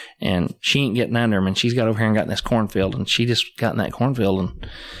 and she ain't getting under them, and she's got over here and got in this cornfield, and she just got in that cornfield and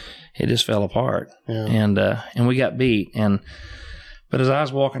it just fell apart. And we got beat. But as I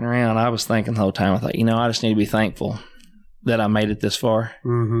was walking around, I was thinking the whole time, I thought, you know, I just need to be thankful that I made it this far.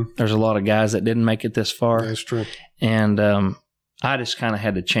 There's a lot of guys that didn't make it this far. That's true. And I just kind of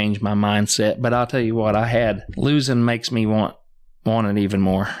had to change my mindset. But I'll tell you what, losing makes me want it even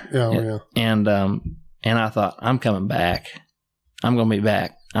more. And I thought, I'm coming back. I'm going to be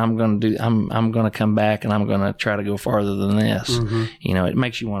back. I'm going to come back, and I'm going to try to go farther than this. You know, it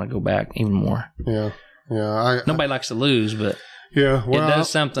makes you want to go back even more. Nobody likes to lose, but it does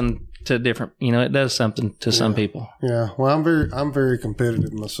something to different, you know, it does something to some people. Well, I'm very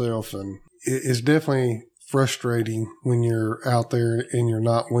competitive myself, and it's definitely frustrating when you're out there and you're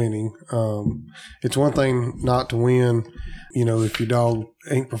not winning. It's one thing not to win, you know, if your dog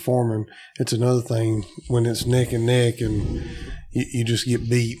ain't performing. It's another thing when it's neck and neck and you just get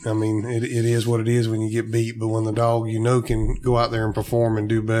beat. I mean, it is what it is when you get beat, but when the dog, you know, can go out there and perform and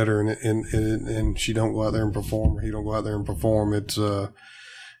do better, and she don't go out there and perform, or he don't go out there and perform, it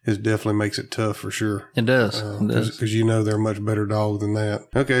definitely makes it tough for sure. It does. Because you know they're a much better dog than that.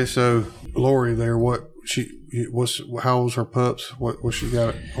 Okay, so Lori there, how old's her pups? What she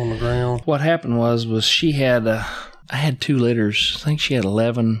got on the ground? What happened was she had, I had 2 litters. I think she had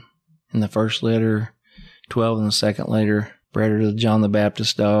 11 in the first litter, 12 in the second litter. Bred her to the John the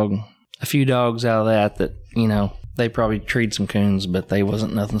Baptist dog. A few dogs out of that, you know, they probably treed some coons, but they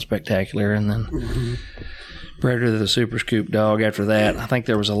wasn't nothing spectacular. And then bred her to the Super Scoop dog after that. I think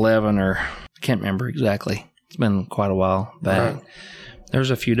there was 11, or I can't remember exactly. It's been quite a while back. Right. There's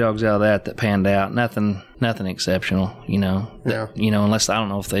a few dogs out of that panned out. Nothing exceptional, you know. You know, unless, I don't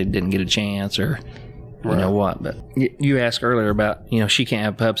know if they didn't get a chance or you know what. But you asked earlier about, you know, she can't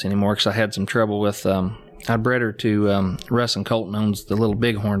have pups anymore because I had some trouble with, I bred her to, Russ and Colton owns the little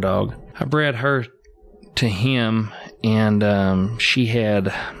bighorn dog. I bred her to him, and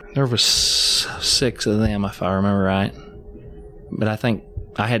there was 6 of them, if I remember right. But I think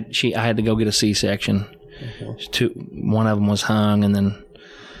I had to go get a C-section. Okay. One of them was hung, and then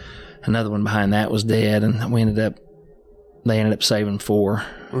another one behind that was dead, and they ended up saving 4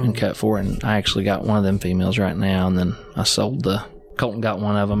 and cut 4, and I actually got one of them females right now, and then I sold Colton got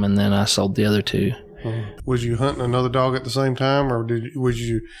one of them, and then I sold the other 2. Was you hunting another dog at the same time, or did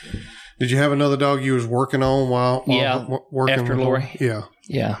you have another dog you was working on while working after Lori?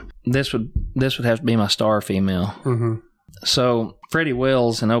 Yeah. This would have to be my star female. So Freddie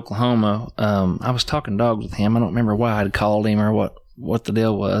Wells in Oklahoma, I was talking dogs with him. I don't remember why I'd called him or what the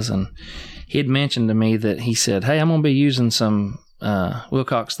deal was, and he had mentioned to me that he said, "Hey, I'm going to be using some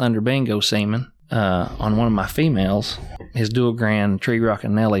Wilcox Thunder Bingo semen on one of my females, his dual grand Tree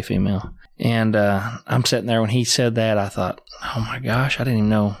Rockin' Nelly female." And I'm sitting there when he said that, I thought, oh my gosh, I didn't even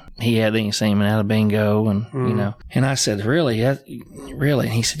know he had any semen out of bingo, and you know. And I said, really? Really?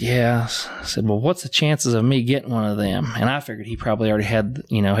 And he said, yeah. I said, well, what's the chances of me getting one of them? And I figured he probably already had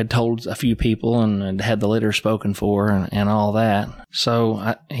told a few people and had the litter spoken for and all that.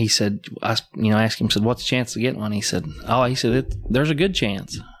 So he said, I asked him, said, what's the chance of getting one? He said, there's a good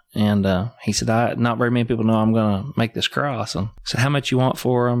chance. And he said, not very many people know I'm going to make this cross. And I said, how much you want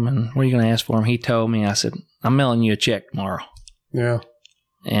for them, and what are you going to ask for them? He told me. I said, I'm mailing you a check tomorrow. Yeah.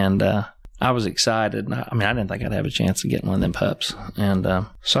 And I was excited. I didn't think I'd have a chance of getting one of them pups. And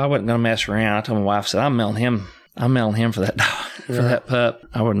so I wasn't going to mess around. I told my wife, I said, I'm mailing him for that dog, for that pup.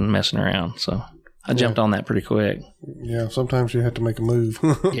 I wasn't messing around. So I jumped on that pretty quick. Yeah, sometimes you have to make a move.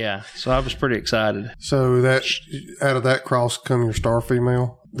 Yeah, so I was pretty excited. So that out of that cross come your star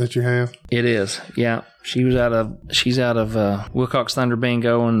female? that you have? It is, yeah. She's out of Wilcox Thunder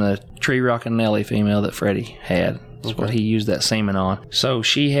Bingo and the Tree Rockin' Nelly female that Freddie had. That's what he used that semen on. So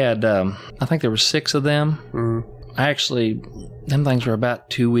she had, I think there were 6 of them. Mm-hmm. Actually, them things were about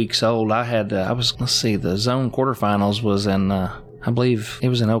 2 weeks old. The zone quarterfinals was in, I believe it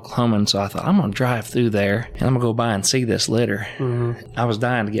was in Oklahoma, and so I thought, I'm going to drive through there, and I'm going to go by and see this litter. Mm-hmm. I was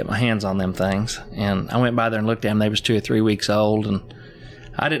dying to get my hands on them things, and I went by there and looked at them. They was 2 or 3 weeks old, and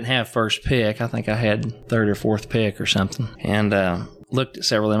I didn't have first pick. I think I had third or fourth pick or something, and looked at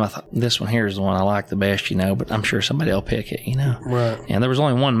several of them. I thought, this one here is the one I like the best, but I'm sure somebody will pick it, Right. And there was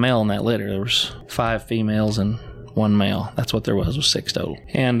only one male in that litter. There was 5 females and 1 male. That's what there was 6 total.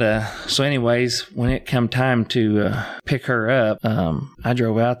 And so anyways, when it come time to pick her up, I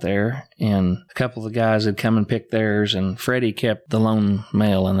drove out there, and a couple of the guys had come and picked theirs, and Freddie kept the lone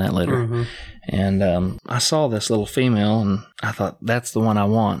male in that litter. Mm-hmm. And I saw this little female, and I thought, that's the one I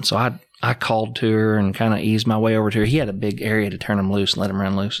want. So I called to her and kind of eased my way over to her. He had a big area to turn him loose and let him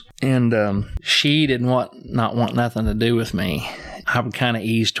run loose. And she didn't not want nothing to do with me. I would kind of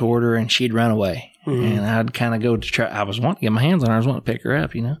ease toward her, and she'd run away. Mm-hmm. And I'd kind of go to try. I was wanting to get my hands on her. I was wanting to pick her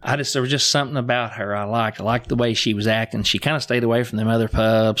up, there was just something about her I liked. I liked the way she was acting. She kind of stayed away from them other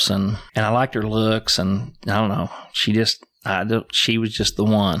pups, and I liked her looks. And I don't know, she was just the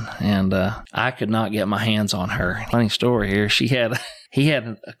one. And I could not get my hands on her. Funny story here. He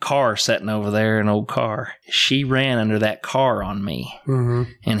had a car sitting over there, an old car. She ran under that car on me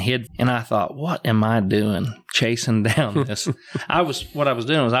and hid. And I thought, what am I doing chasing down this? What I was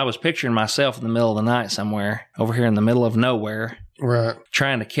doing was I was picturing myself in the middle of the night somewhere over here in the middle of nowhere. Right.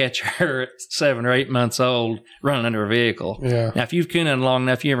 Trying to catch her at 7 or 8 months old running under a vehicle. Yeah. Now, if you've cooned long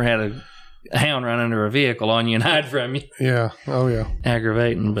enough, you ever had a hound run under a vehicle on you and hide from you? Yeah. Oh, yeah.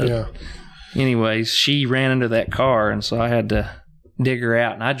 Aggravating. But anyways, she ran into that car, and so I had to dig her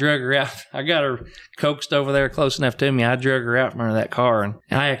out, and I drug her out. I got her coaxed over there close enough to me. I drug her out from under that car, and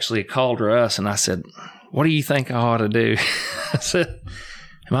I actually called her and I said, what do you think I ought to do? I said,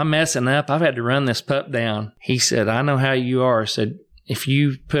 am I messing up? I've had to run this pup down. He said, I know how you are. I said, if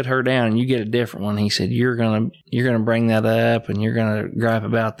you put her down and you get a different one, he said, you're gonna bring that up, and you're gonna gripe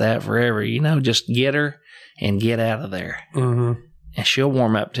about that forever. Just get her and get out of there. Mm-hmm. And she'll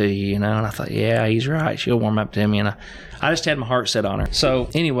warm up to you, And I thought, yeah, he's right. She'll warm up to me. And I just had my heart set on her. So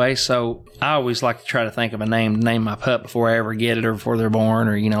anyway, I always like to try to think of a name to name my pup before I ever get it or before they're born.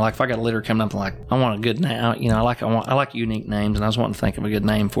 Or, like if I got a litter coming up, I want a good name. I like unique names, and I was wanting to think of a good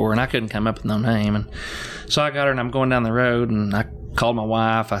name for her, and I couldn't come up with no name. And so I got her, and I'm going down the road, and I called my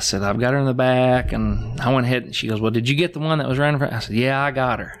wife. I said, I've got her in the back. And I went ahead, and she goes, well, did you get the one that was running? I said, yeah, I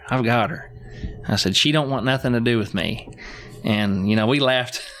got her. I've got her. I said, she don't want nothing to do with me. And, we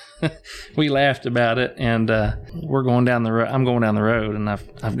laughed. We laughed about it, and we're going down the road. I'm going down the road, and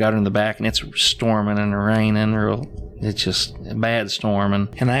I've got her in the back, and it's storming and raining. It's just a bad storm.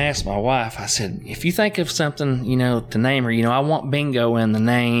 And I asked my wife, I said, if you think of something, to name her, I want Bingo in the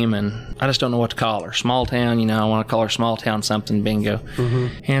name, and I just don't know what to call her. Small Town, I want to call her Small Town something Bingo.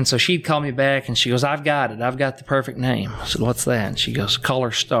 Mm-hmm. And so she'd call me back, and she goes, I've got it. I've got the perfect name. I said, what's that? And she goes, call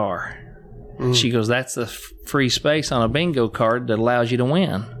her Star. Mm. She goes, that's the free space on a bingo card that allows you to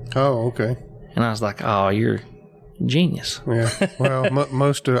win. Oh, okay. And I was like, oh, you're a genius. Yeah. Well,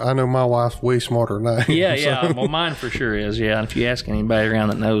 I know my wife's way smarter than I am. Yeah, yeah. So. Well, mine for sure is, yeah. And if you ask anybody around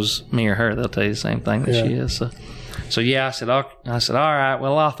that knows me or her, they'll tell you the same thing that she is. So yeah, I said, all right,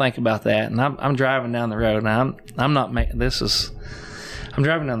 well, I'll think about that. And I'm driving down the road, and I'm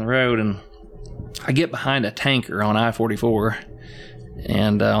driving down the road, and I get behind a tanker on I-44.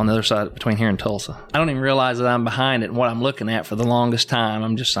 And on the other side, between here and Tulsa. I don't even realize that I'm behind it and what I'm looking at for the longest time. I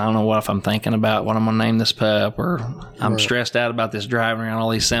don't know if I'm thinking about what I'm going to name this pup, or I'm stressed out about this driving around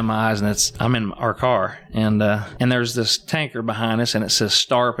all these semis, and I'm in our car. And there's this tanker behind us, and it says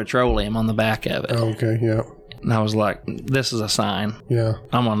Star Petroleum on the back of it. Oh, okay, yeah. And I was like, this is a sign. Yeah.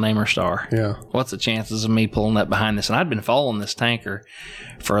 I'm going to name her Star. Yeah. What's the chances of me pulling up behind this? And I'd been following this tanker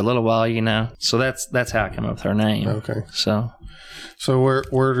for a little while, So that's how I came up with her name. Okay. So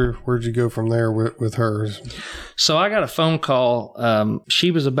where'd you go from there with hers? So I got a phone call. She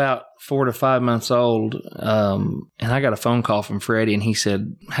was about 4 to 5 months old, and I got a phone call from Freddie, and he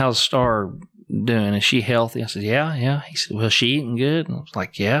said, "How's Star doing? Is she healthy?" I said, "Yeah." He said, "Well, she eating good?" And I was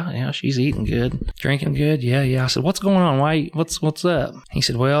like, "Yeah, she's eating good, drinking good." Yeah. I said, "What's going on? Why? What's up?" He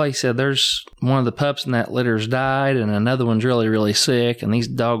said, "There's one of the pups in that litter's died, and another one's really, really sick, and these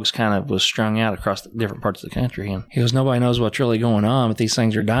dogs kind of was strung out across the different parts of the country." And he goes, "Nobody knows what's really going on, but these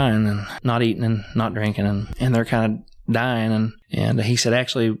things are dying and not eating and not drinking, and they're kind of dying." And he said,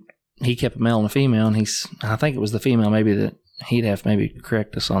 actually, he kept a male and a female, and I think it was the female maybe that he'd have to maybe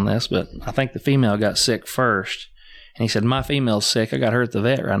correct us on this, but I think the female got sick first. And he said, my female's sick. I got her at the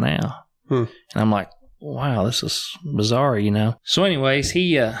vet right now. And I'm like, wow, this is bizarre, you know. So anyways,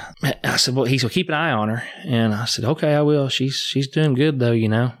 I said, well, he said, keep an eye on her. And I said, okay, I will. She's doing good though, you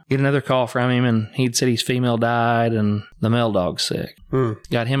know. Get another call from him, and he'd said his female died and the male dog's sick.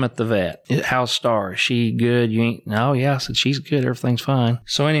 Got him at the vet. How's Star? Is she good? You ain't? No, yeah. I said, she's good. Everything's fine.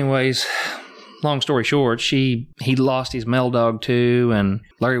 So anyways, long story short, he lost his male dog too, and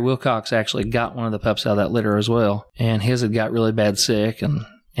Larry Wilcox actually got one of the pups out of that litter as well. And his had got really bad sick, and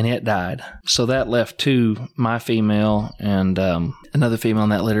it died. So that left two, my female and another female in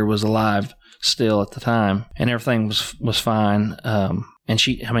that litter was alive still at the time, and everything was fine. And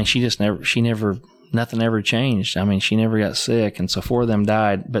nothing ever changed. I mean, she never got sick, and so four of them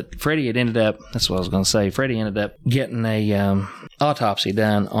died. But Freddie had ended up, that's what I was going to say, Freddie ended up getting a autopsy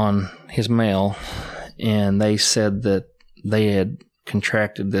done on his male, and they said that they had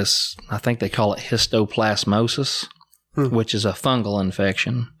contracted this, I think they call it histoplasmosis, which is a fungal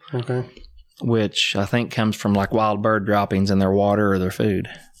infection. Okay. Which I think comes from like wild bird droppings in their water or their food.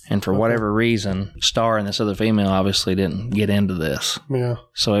 And for whatever reason, Star and this other female obviously didn't get into this. Yeah.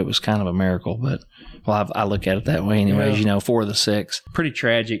 So it was kind of a miracle. But, well, I look at it that way anyways. Yeah. You know, 4 of the 6. Pretty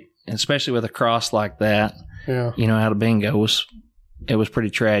tragic, especially with a cross like that. Yeah. You know, out of bingo, it was pretty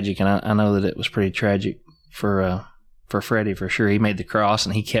tragic. And I know that it was pretty tragic for Freddie for sure. He made the cross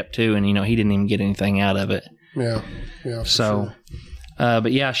and he kept 2, and, you know, he didn't even get anything out of it. Yeah. Yeah. So, sure.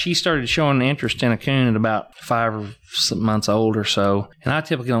 But yeah, she started showing interest in a coon at about 5 months old or so. And I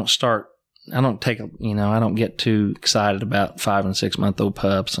typically I don't get too excited about 5 and 6 month old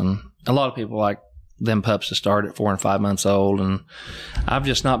pups. And a lot of people like them pups to start at 4 and 5 months old. And I've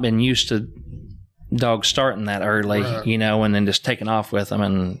just not been used to dogs starting that early, right. You know, and then just taking off with them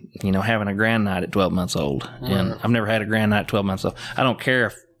and, you know, having a grand night at 12 months old. Right. And I've never had a grand night at 12 months old. I don't care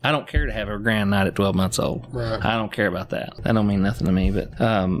to have a grand night at 12 months old. Right. I don't care about that. That don't mean nothing to me.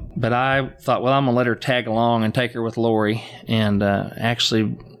 But I thought, well, I'm going to let her tag along and take her with Lori. And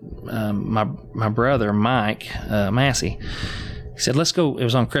actually, my brother, Mike Massey, he said, let's go. It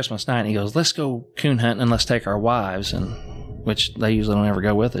was on Christmas night. And he goes, let's go coon hunting and let's take our wives. And which they usually don't ever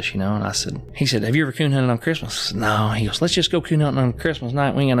go with us, you know. And he said, have you ever coon hunted on Christmas? I said, no. He goes, let's just go coon hunting on Christmas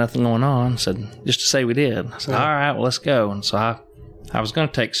night. We ain't got nothing going on. I said, just to say we did. I said, all right, well, let's go. And so I was going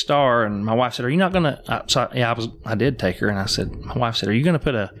to take Star, and my wife said, are you not going to, I did take her, and my wife said, are you going to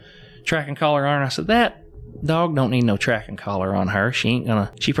put a tracking collar on her? And I said, that dog don't need no tracking collar on her. She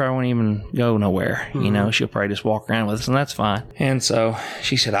probably won't even go nowhere. Mm-hmm. You know, she'll probably just walk around with us, and that's fine. And so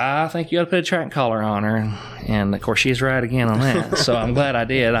she said, I think you ought to put a tracking collar on her. And of course, she's right again on that. So I'm glad I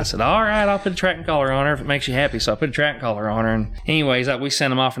did. I said, all right, I'll put a tracking collar on her if it makes you happy. So I put a tracking collar on her. And anyways, we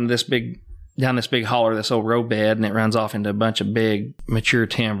sent them off into down this big holler, this old road bed, and it runs off into a bunch of big mature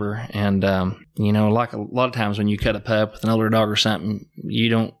timber. And, you know, like a lot of times when you cut a pup with an older dog or something, you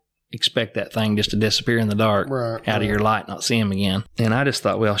don't expect that thing just to disappear in the dark out of your light, not see him again. And I just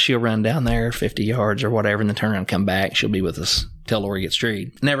thought, well, she'll run down there 50 yards or whatever and then turn around and come back. She'll be with us till Lori gets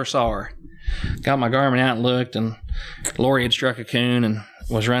treed. Never saw her. Got my Garmin out and looked, and Lori had struck a coon and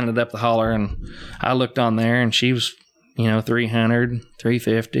was running it up the holler. And I looked on there, and she was, you know, 300,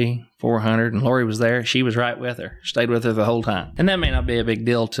 350, 400, and Lori was there. She was right with her, stayed with her the whole time. And that may not be a big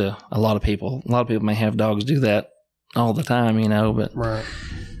deal to a lot of people. A lot of people may have dogs do that all the time, you know, but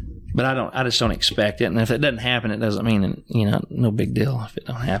I just don't expect it. And if it doesn't happen, it doesn't mean, you know, no big deal if it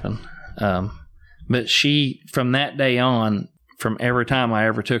don't happen. But she, from that day on, from every time I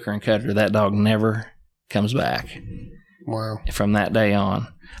ever took her and cut her, that dog never comes back. Wow. From that day on.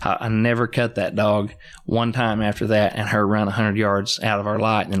 I never cut that dog one time after that and her run 100 yards out of our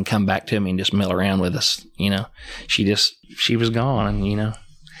light and then come back to me and just mill around with us, you know. She was gone, and, you know.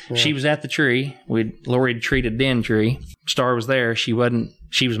 Yeah. She was at the tree. Lori had treated den tree. Star was there. She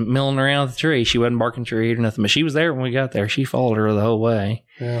was milling around the tree. She wasn't barking tree or nothing, but she was there when we got there. She followed her the whole way.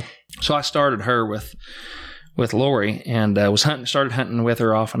 Yeah. So I started her with Lori and started hunting with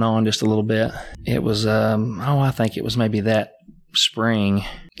her off and on just a little bit. It was, I think it was maybe that spring.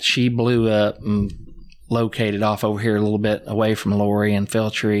 She blew up and located off over here a little bit away from Lori and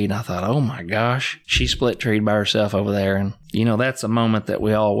fell tree. And I thought, oh my gosh, she split treed by herself over there. And, you know, that's a moment that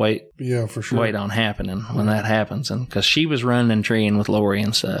we all wait on happening when that happens. And because she was running and treeing with Lori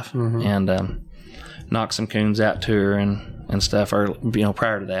and stuff, and knocked some coons out to her and stuff, or, you know,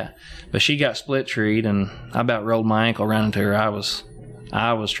 prior to that. But she got split treed, and I about rolled my ankle running to her. I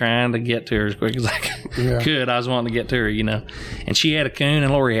was trying to get to her as quick as I could. I was wanting to get to her, you know. And she had a coon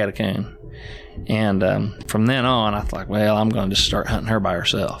and Lori had a coon. And from then on, I thought, well, I'm going to just start hunting her by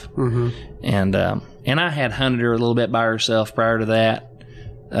herself. Mm-hmm. And I had hunted her a little bit by herself prior to that.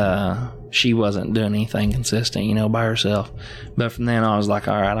 She wasn't doing anything consistent, you know, by herself. But from then on, I was like,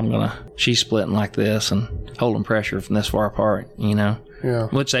 all right, she's splitting like this and holding pressure from this far apart, you know. Yeah.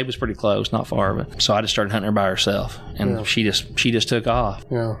 Which they was pretty close, not far, but so I just started hunting her by herself, and she just took off.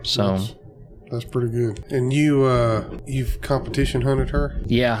 Yeah. So that's pretty good. And you've competition hunted her?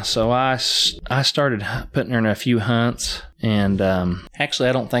 Yeah. So I started putting her in a few hunts, and actually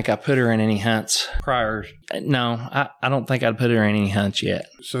I don't think I put her in any hunts prior. No, I don't think I'd put her in any hunts yet.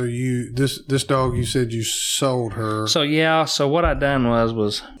 So this dog, you said you sold her. So yeah. So what I done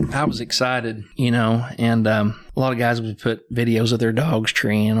was I was excited, you know, and a lot of guys would put videos of their dogs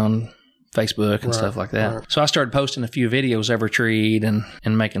treeing on Facebook and stuff like that. Right. So I started posting a few videos of her treed and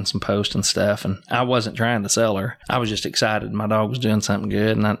making some posts and stuff. And I wasn't trying to sell her. I was just excited. My dog was doing something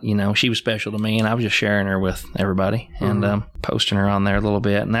good. And, she was special to me. And I was just sharing her with everybody and posting her on there a little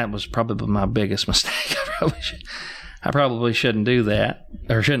bit. And that was probably my biggest mistake. I probably shouldn't do that,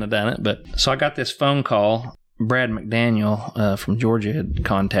 or shouldn't have done it. But so I got this phone call. Brad McDaniel from Georgia had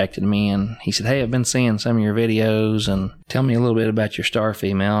contacted me, and he said, hey, I've been seeing some of your videos, and tell me a little bit about your star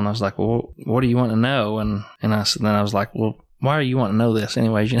female. And I was like, well, what do you want to know? And I was like, well, why do you want to know this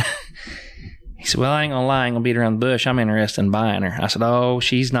anyways? He said, well, I ain't gonna lie, I ain't gonna beat around the bush. I'm interested in buying her. I said, oh,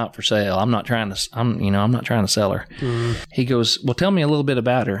 she's not for sale. I'm not trying to sell her. Mm. He goes, well, tell me a little bit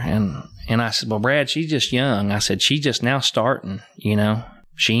about her. And I said, well, Brad, she's just young. I said, she's just now starting,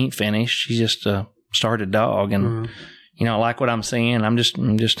 she ain't finished. She's just started dog, and like what I'm seeing, I'm just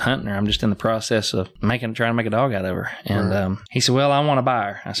hunting her. I'm just in the process of trying to make a dog out of her. And he said, well, I want to buy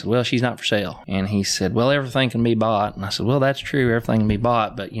her. I said, well, she's not for sale. And he said, well, everything can be bought. And I said, well, that's true, everything can be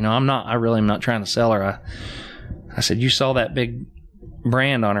bought, but I really am not trying to sell her. I said, you saw that big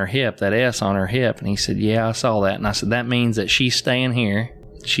brand on her hip, that S on her hip? And he said, yeah, I saw that. And I said, that means that she's staying here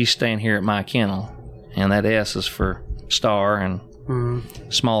at my kennel, and that S is for Star and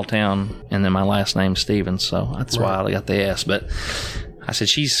small town, and then my last name's Stevens, so that's why I got the S. But I said,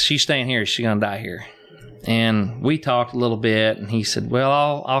 she's staying here. She's gonna die here. And we talked a little bit, and he said,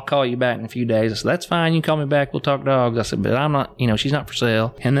 well, I'll call you back in a few days. I said, that's fine, you can call me back, we'll talk dogs. I said, but I'm not, she's not for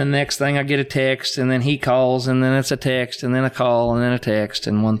sale. And then the next thing, I get a text, and then he calls, and then it's a text, and then a call, and then a text,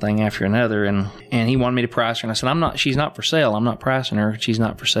 and one thing after another. And he wanted me to price her, and I said, she's not for sale. I'm not pricing her. She's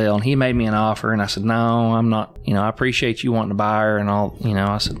not for sale. And he made me an offer, and I said, no, I'm not, I appreciate you wanting to buy her and all,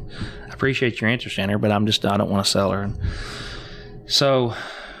 I said, I appreciate your interest in her, but I don't want to sell her. And so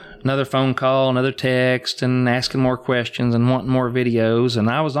another phone call, another text, and asking more questions and wanting more videos. And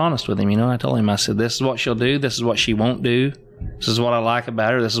I was honest with him. I told him, I said, this is what she'll do. This is what she won't do. This is what I like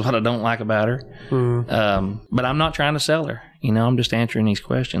about her. This is what I don't like about her. But I'm not trying to sell her. I'm just answering these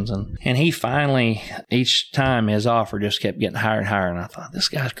questions. And he finally, each time his offer just kept getting higher and higher. And I thought, this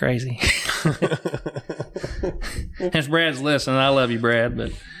guy's crazy. If Brad's listening, I love you, Brad.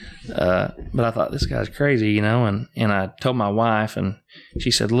 But I thought, this guy's crazy, and I told my wife, and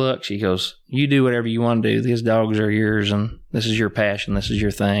she said, look, she goes, you do whatever you want to do. These dogs are yours, and this is your passion. This is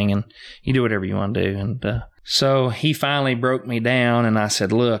your thing, and you do whatever you want to do. And so he finally broke me down, and I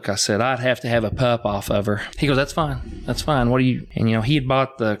said, look, I'd have to have a pup off of her. He goes, that's fine. That's fine. What do you, and he had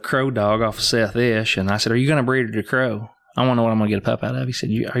bought the Crow dog off of Seth Ish, and I said, are you going to breed her to Crow? I want to know what I'm going to get a pup out of. He said,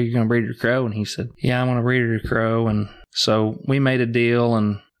 are you going to breed her to Crow? And he said, yeah, I want to breed her to Crow. And so we made a deal,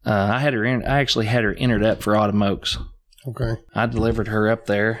 and I actually had her entered up for Autumn Oaks. Okay. I delivered her up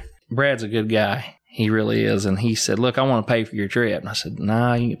there. Brad's a good guy. He really is. And he said, look, I want to pay for your trip. And I said,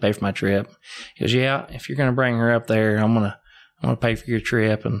 nah, you can pay for my trip. He goes, yeah, if you're going to bring her up there, I'm going to pay for your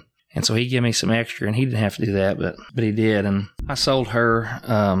trip. And so he gave me some extra, and he didn't have to do that, but he did. And I sold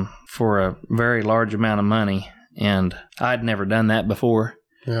her for a very large amount of money. And I'd never done that before.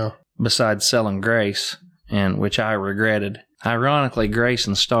 Yeah. Besides selling Grace, and which I regretted. Ironically, Grace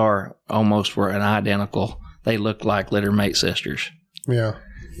and Star almost were an identical. They looked like litter mate sisters. Yeah.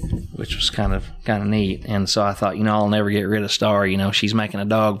 Which was kind of neat. And so I thought, I'll never get rid of Star. She's making a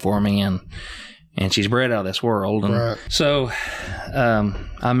dog for me, and she's bred out of this world. And so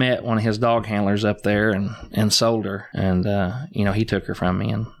I met one of his dog handlers up there and sold her. And, he took her from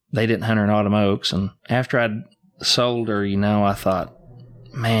me, and they didn't hunt her in Autumn Oaks. And after I'd sold her, I thought,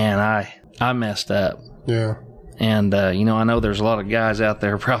 man, I messed up. Yeah. And, I know there's a lot of guys out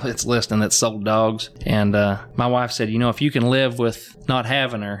there probably that's listening that sold dogs. And my wife said, if you can live with not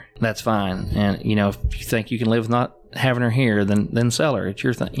having her, that's fine. And, if you think you can live with not having her here, then sell her. It's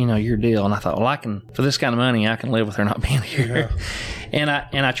your your deal. And I thought, well, for this kind of money, I can live with her not being here. Yeah.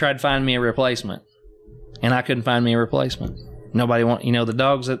 And I tried to find me a replacement. And I couldn't find me a replacement. nobody want,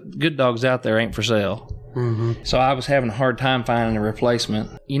 the good dogs out there ain't for sale. Mm-hmm. So I was having a hard time finding a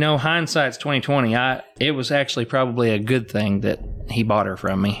replacement. Hindsight's 2020. It was actually probably a good thing that he bought her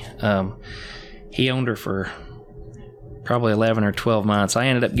from me. He owned her for probably 11 or 12 months. I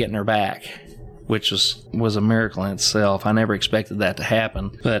ended up getting her back, which was a miracle in itself. I never expected that to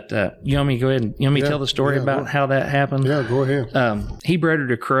happen. But you want me to go ahead and tell the story about how that happened? Yeah, go ahead. He bred her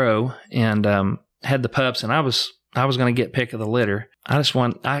to Crow and had the pups, and I was going to get pick of the litter.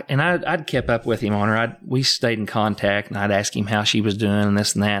 I'd kept up with him on her. We stayed in contact, and I'd ask him how she was doing and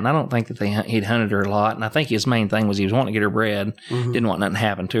this and that. And I don't think that he'd hunted her a lot. And I think his main thing was he was wanting to get her bred. Mm-hmm. Didn't want nothing to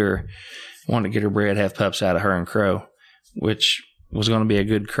happen to her. Wanted to get her bred, have pups out of her and Crow, which was going to be a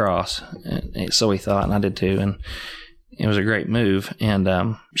good cross. And so he thought, and I did too. And it was a great move.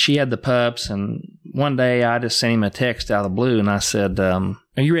 And she had the pups. And one day I just sent him a text out of the blue, and I said, are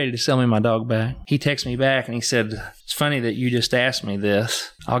you ready to sell me my dog back? He texted me back, and he said, it's funny that you just asked me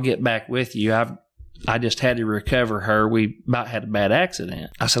this. I'll get back with you. I just had to recover her. We about had a bad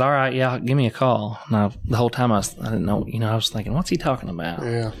accident. I said, all right, yeah, give me a call. Now, the whole time I didn't know, I was thinking, what's he talking about?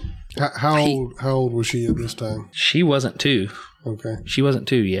 Yeah. How old was she at this time? She wasn't 2. Okay. She wasn't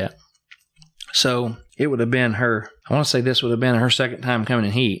 2 yet. So it would have been I want to say this would have been her second time coming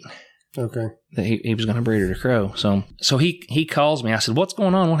in heat. Okay. That he was going to breed her to Crow. So he calls me. I said, what's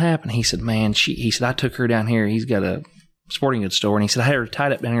going on? What happened? He said, man, he said, I took her down here. He's got a sporting goods store. And he said, I had her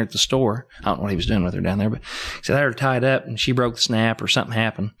tied up down here at the store. I don't know what he was doing with her down there, but he said, I had her tied up and she broke the snap or something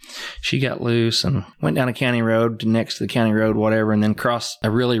happened. She got loose and went down a county road next to the county road, whatever, and then crossed a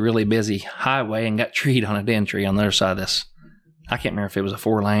really, really busy highway and got treed on a den tree on the other side of this. I can't remember if it was a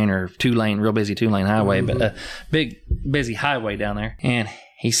 4-lane or 2-lane, real busy 2-lane highway, but a big, busy highway down there. And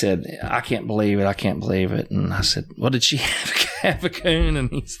he said, I can't believe it. And I said, well, did she have a coon? And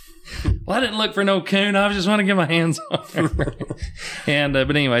he said, well, I didn't look for no coon. I just want to get my hands on her. And,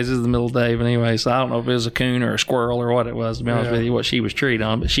 but anyways, this is the middle of the day. But anyway, so I don't know if it was a coon or a squirrel or what it was, to be honest with you, what she was treed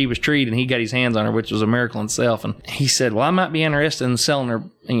on. But she was treed and he got his hands on her, which was a miracle in itself. And he said, well, I might be interested in selling her,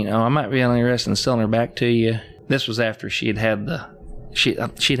 back to you. This was after she'd had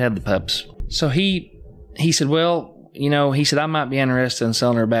the pups. So he said, well, he said, I might be interested in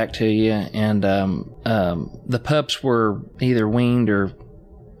selling her back to you. And the pups were either weaned or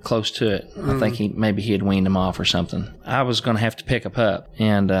close to it. I think he had weaned them off or something. I was going to have to pick a pup.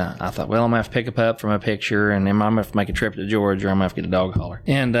 And I thought, well, I'm going to have to pick a pup from a picture, and then I'm going to have to make a trip to Georgia, or I'm going to have to get a dog hauler.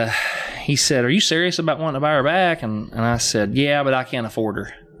 And he said, are you serious about wanting to buy her back? And I said, yeah, but I can't afford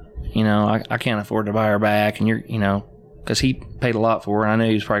her. I can't afford to buy her back, and because he paid a lot for her. I knew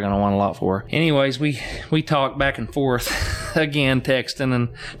he was probably going to want a lot for her. Anyways, we talked back and forth again, texting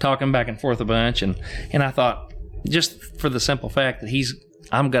and talking back and forth a bunch. And I thought, just for the simple fact that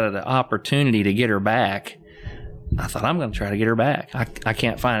I'm got an opportunity to get her back, I thought I'm going to try to get her back. I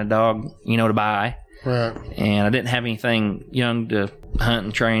can't find a dog, to buy. Right. And I didn't have anything young to hunt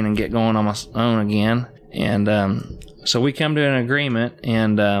and train and get going on my own again. And, so we come to an agreement,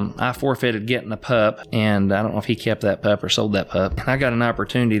 and I forfeited getting the pup, and I don't know if he kept that pup or sold that pup. I got an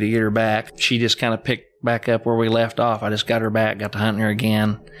opportunity to get her back. She just kind of picked back up where we left off. I just got her back, got to hunting her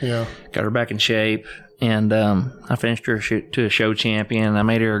again. Yeah. Got her back in shape, and I finished her to a show champion. I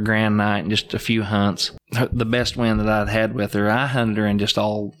made her a grand night in just a few hunts. The best win that I'd had with her, I hunted her in just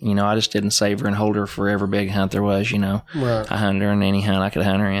all, I just didn't save her and hold her for every big hunt there was, Right. I hunted her in any hunt I could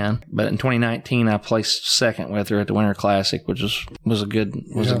hunt her in. But in 2019, I placed second with her at the Winter Classic, which was a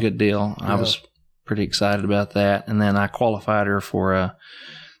good deal. I was pretty excited about that. And then I qualified her for a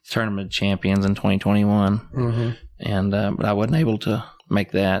Tournament of Champions in 2021. Mm-hmm. And but I wasn't able to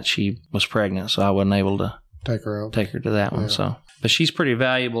make that. She was pregnant, so I wasn't able to take her to that one. So, but she's pretty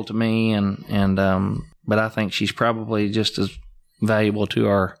valuable to me, and but I think she's probably just as valuable to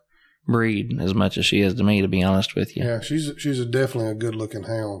our breed as much as she is to me, to be honest with you. Yeah, she's definitely a good looking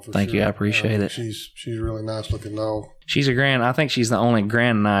hound. For Thank sure. you, I appreciate it. She's a really nice looking dog. I think she's the only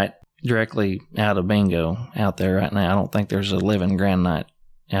Grand Night directly out of bingo out there right now. I don't think there's a living Grand Night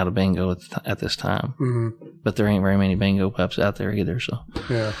out of bingo at this time. Mm-hmm. But there ain't very many bingo pups out there either.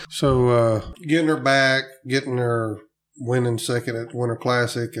 So getting her back, getting her winning second at Winter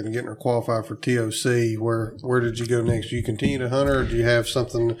Classic, and getting her qualified for TOC, where did you go next? Do you continue to hunt her, or do you have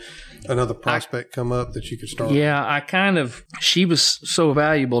another prospect come up that you could start? Yeah, she was so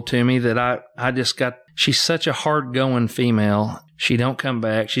valuable to me that I just got, she's such a hard going female. she don't come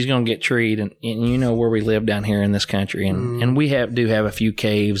back, she's going to get treed. And you know where we live down here in this country. And we do have a few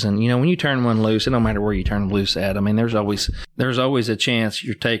caves. And, you know, when you turn one loose, it don't matter where you turn them loose at. I mean, there's always a chance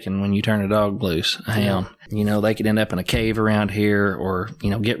you're taking when you turn a dog loose, a hound. You know, they could end up in a cave around here or, you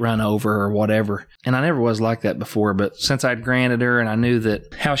know, get run over or whatever. And I never was like that before. But since I'd granted her and I knew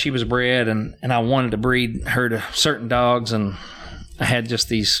that how she was bred and I wanted to breed her to certain dogs, and I had just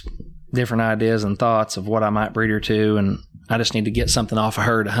these different ideas and thoughts of what I might breed her to, and I just need to get something off of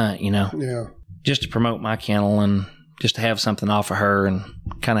her to hunt, you know. Yeah. Just to promote my kennel and just to have something off of her and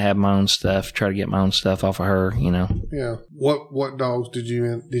kind of have my own stuff, try to get my own stuff off of her, you know. Yeah. What dogs did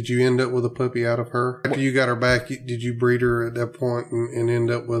you end up with a puppy out of her? After you got her back, did you breed her at that point and end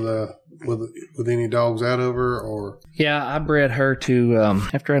up with any dogs out of her, or? Yeah, I bred her to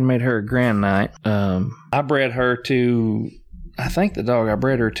after I'd made her a grand night. I bred her to. I think the dog I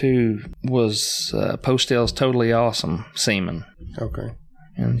bred her to was Postel's Totally Awesome Seaman. Okay.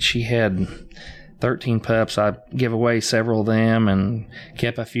 And she had 13 pups. I give away several of them and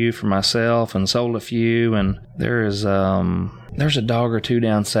kept a few for myself and sold a few. And there's a dog or two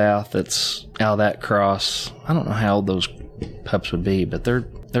down south that's out of that cross. I don't know how old those pups would be, but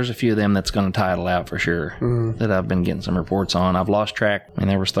there's a few of them that's going to title out for sure that I've been getting some reports on. I've lost track. I mean,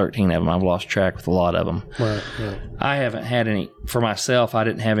 there was 13 of them. I've lost track with a lot of them. Right. I haven't had any, for myself, I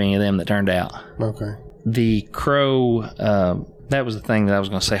didn't have any of them that turned out. Okay. The crow, that was the thing that I was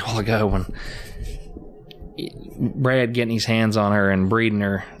going to say a while ago when Brad getting his hands on her and breeding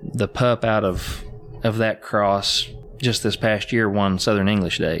her. The pup out of that cross just this past year won Southern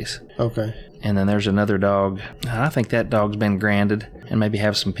English Days. Okay. And then there's another dog. I think that dog's been granted and maybe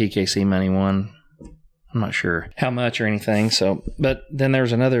have some PKC money won. I'm not sure how much or anything. So, but then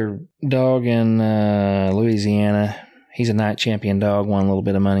there's another dog in Louisiana. He's a night champion dog, won a little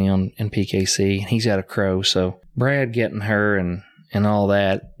bit of money in PKC. He's got a crow. So Brad getting her and all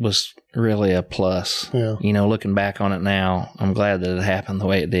that was really a plus. Yeah. You know, looking back on it now, I'm glad that it happened the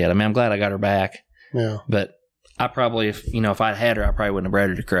way it did. I mean, I'm glad I got her back. Yeah. But I probably, if I'd had her, I probably wouldn't have bred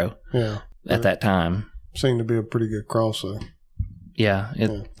her to crow. Yeah. At that time. Seemed to be a pretty good cross, though. Yeah.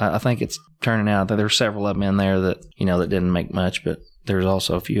 I think it's turning out that there's several of them in there that, that didn't make much, but there's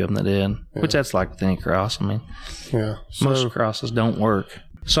also a few of them that did, which that's like with any cross. I mean, most crosses don't work.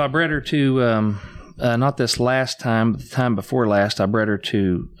 So I bred her to, not this last time, but the time before last, I bred her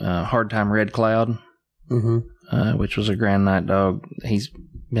to Hard Time Red Cloud, which was a Grand Night dog. He's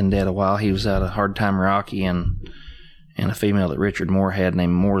been dead a while. He was out of Hard Time Rocky and a female that Richard Moore had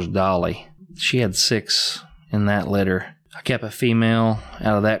named Moore's Dolly. She had 6 in that litter. I kept a female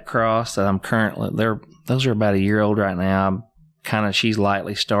out of that cross that I'm currently, those are about a year old right now. She's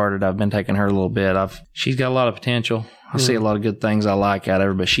lightly started. I've been taking her a little bit. She's got a lot of potential. I see a lot of good things I like out of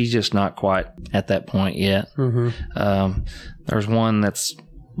her, but she's just not quite at that point yet. There's one that's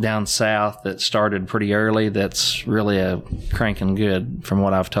down south that started pretty early that's really a cranking good from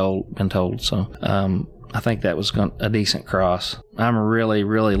what I've been told. So I think that was a decent cross. I'm really,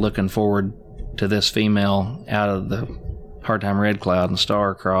 really looking forward to this female out of the Hard Time Red Cloud and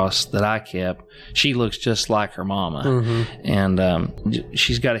Star cross that I kept. She looks just like her mama. And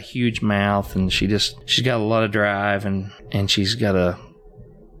she's got a huge mouth, and she's got a lot of drive, and she just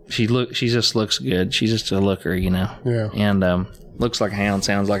looks good. She's just a looker, Yeah. And looks like a hound,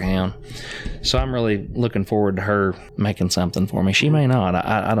 sounds like a hound. So I'm really looking forward to her making something for me. She may not.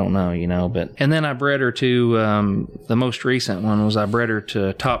 I don't know, but. And then I bred her to, the most recent one was I bred her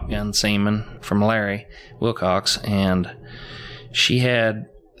to Top Gun Seaman from Larry Wilcox, and she had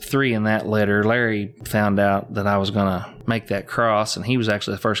 3 in that litter. Larry found out that I was going to make that cross, and he was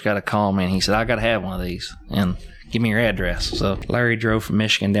actually the first guy to call me, and he said, I got to have one of these, and give me your address. So Larry drove from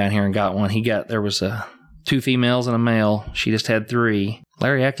Michigan down here and got one. There was 2 females and a male. She just had 3.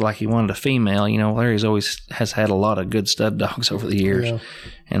 Larry acted like he wanted a female. Larry's always has had a lot of good stud dogs over the years.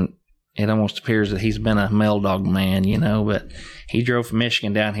 And it almost appears that he's been a male dog man, but he drove from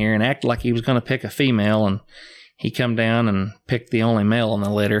Michigan down here and acted like he was going to pick a female, and he come down and picked the only male in the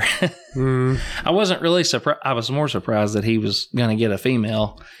litter. I wasn't really surprised. I was more surprised that he was going to get a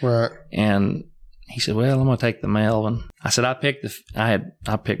female. Right. And he said, well, I'm going to take the male. And I said, I picked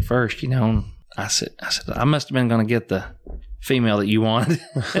first, and I said, I must have been going to get the female that you wanted.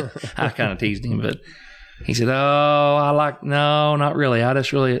 I kind of teased him, but he said, no, not really.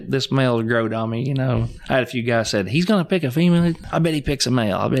 This male's growed on me, I had a few guys said, he's going to pick a female. I bet he picks a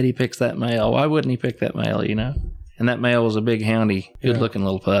male. I bet he picks that male. Why wouldn't he pick that male, And that male was a big houndy, good-looking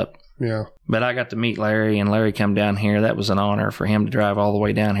little pup. Yeah. But I got to meet Larry, and Larry come down here. That was an honor for him to drive all the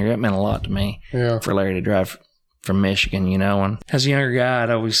way down here. That meant a lot to me. Yeah. For Larry to drive from Michigan, you know. And as a younger guy, I'd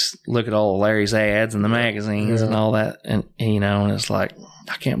always look at all of Larry's ads in the magazines and all that, and you know, and it's like,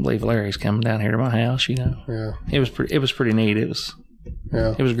 I can't believe Larry's coming down here to my house, you know. Yeah. It was pretty neat. It was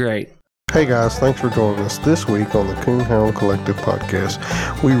great. Hey guys, thanks for joining us this week on the Coonhound Collective podcast.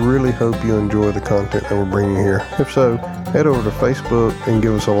 We really hope you enjoy the content that we're bringing here. If so, head over to Facebook and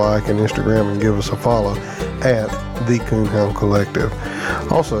give us a like, and Instagram and give us a follow at The Coonhound Collective.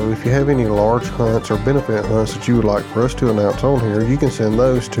 Also, if you have any large hunts or benefit hunts that you would like for us to announce on here, you can send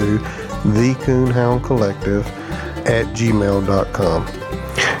those to thecoonhoundcollective@gmail.com.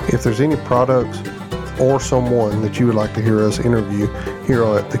 If there's any products or someone that you would like to hear us interview here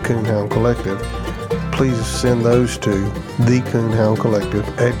at the Coonhound Collective, please send those to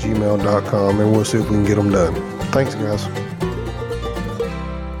thecoonhoundcollective@gmail.com, and we'll see if we can get them done. Thanks, guys.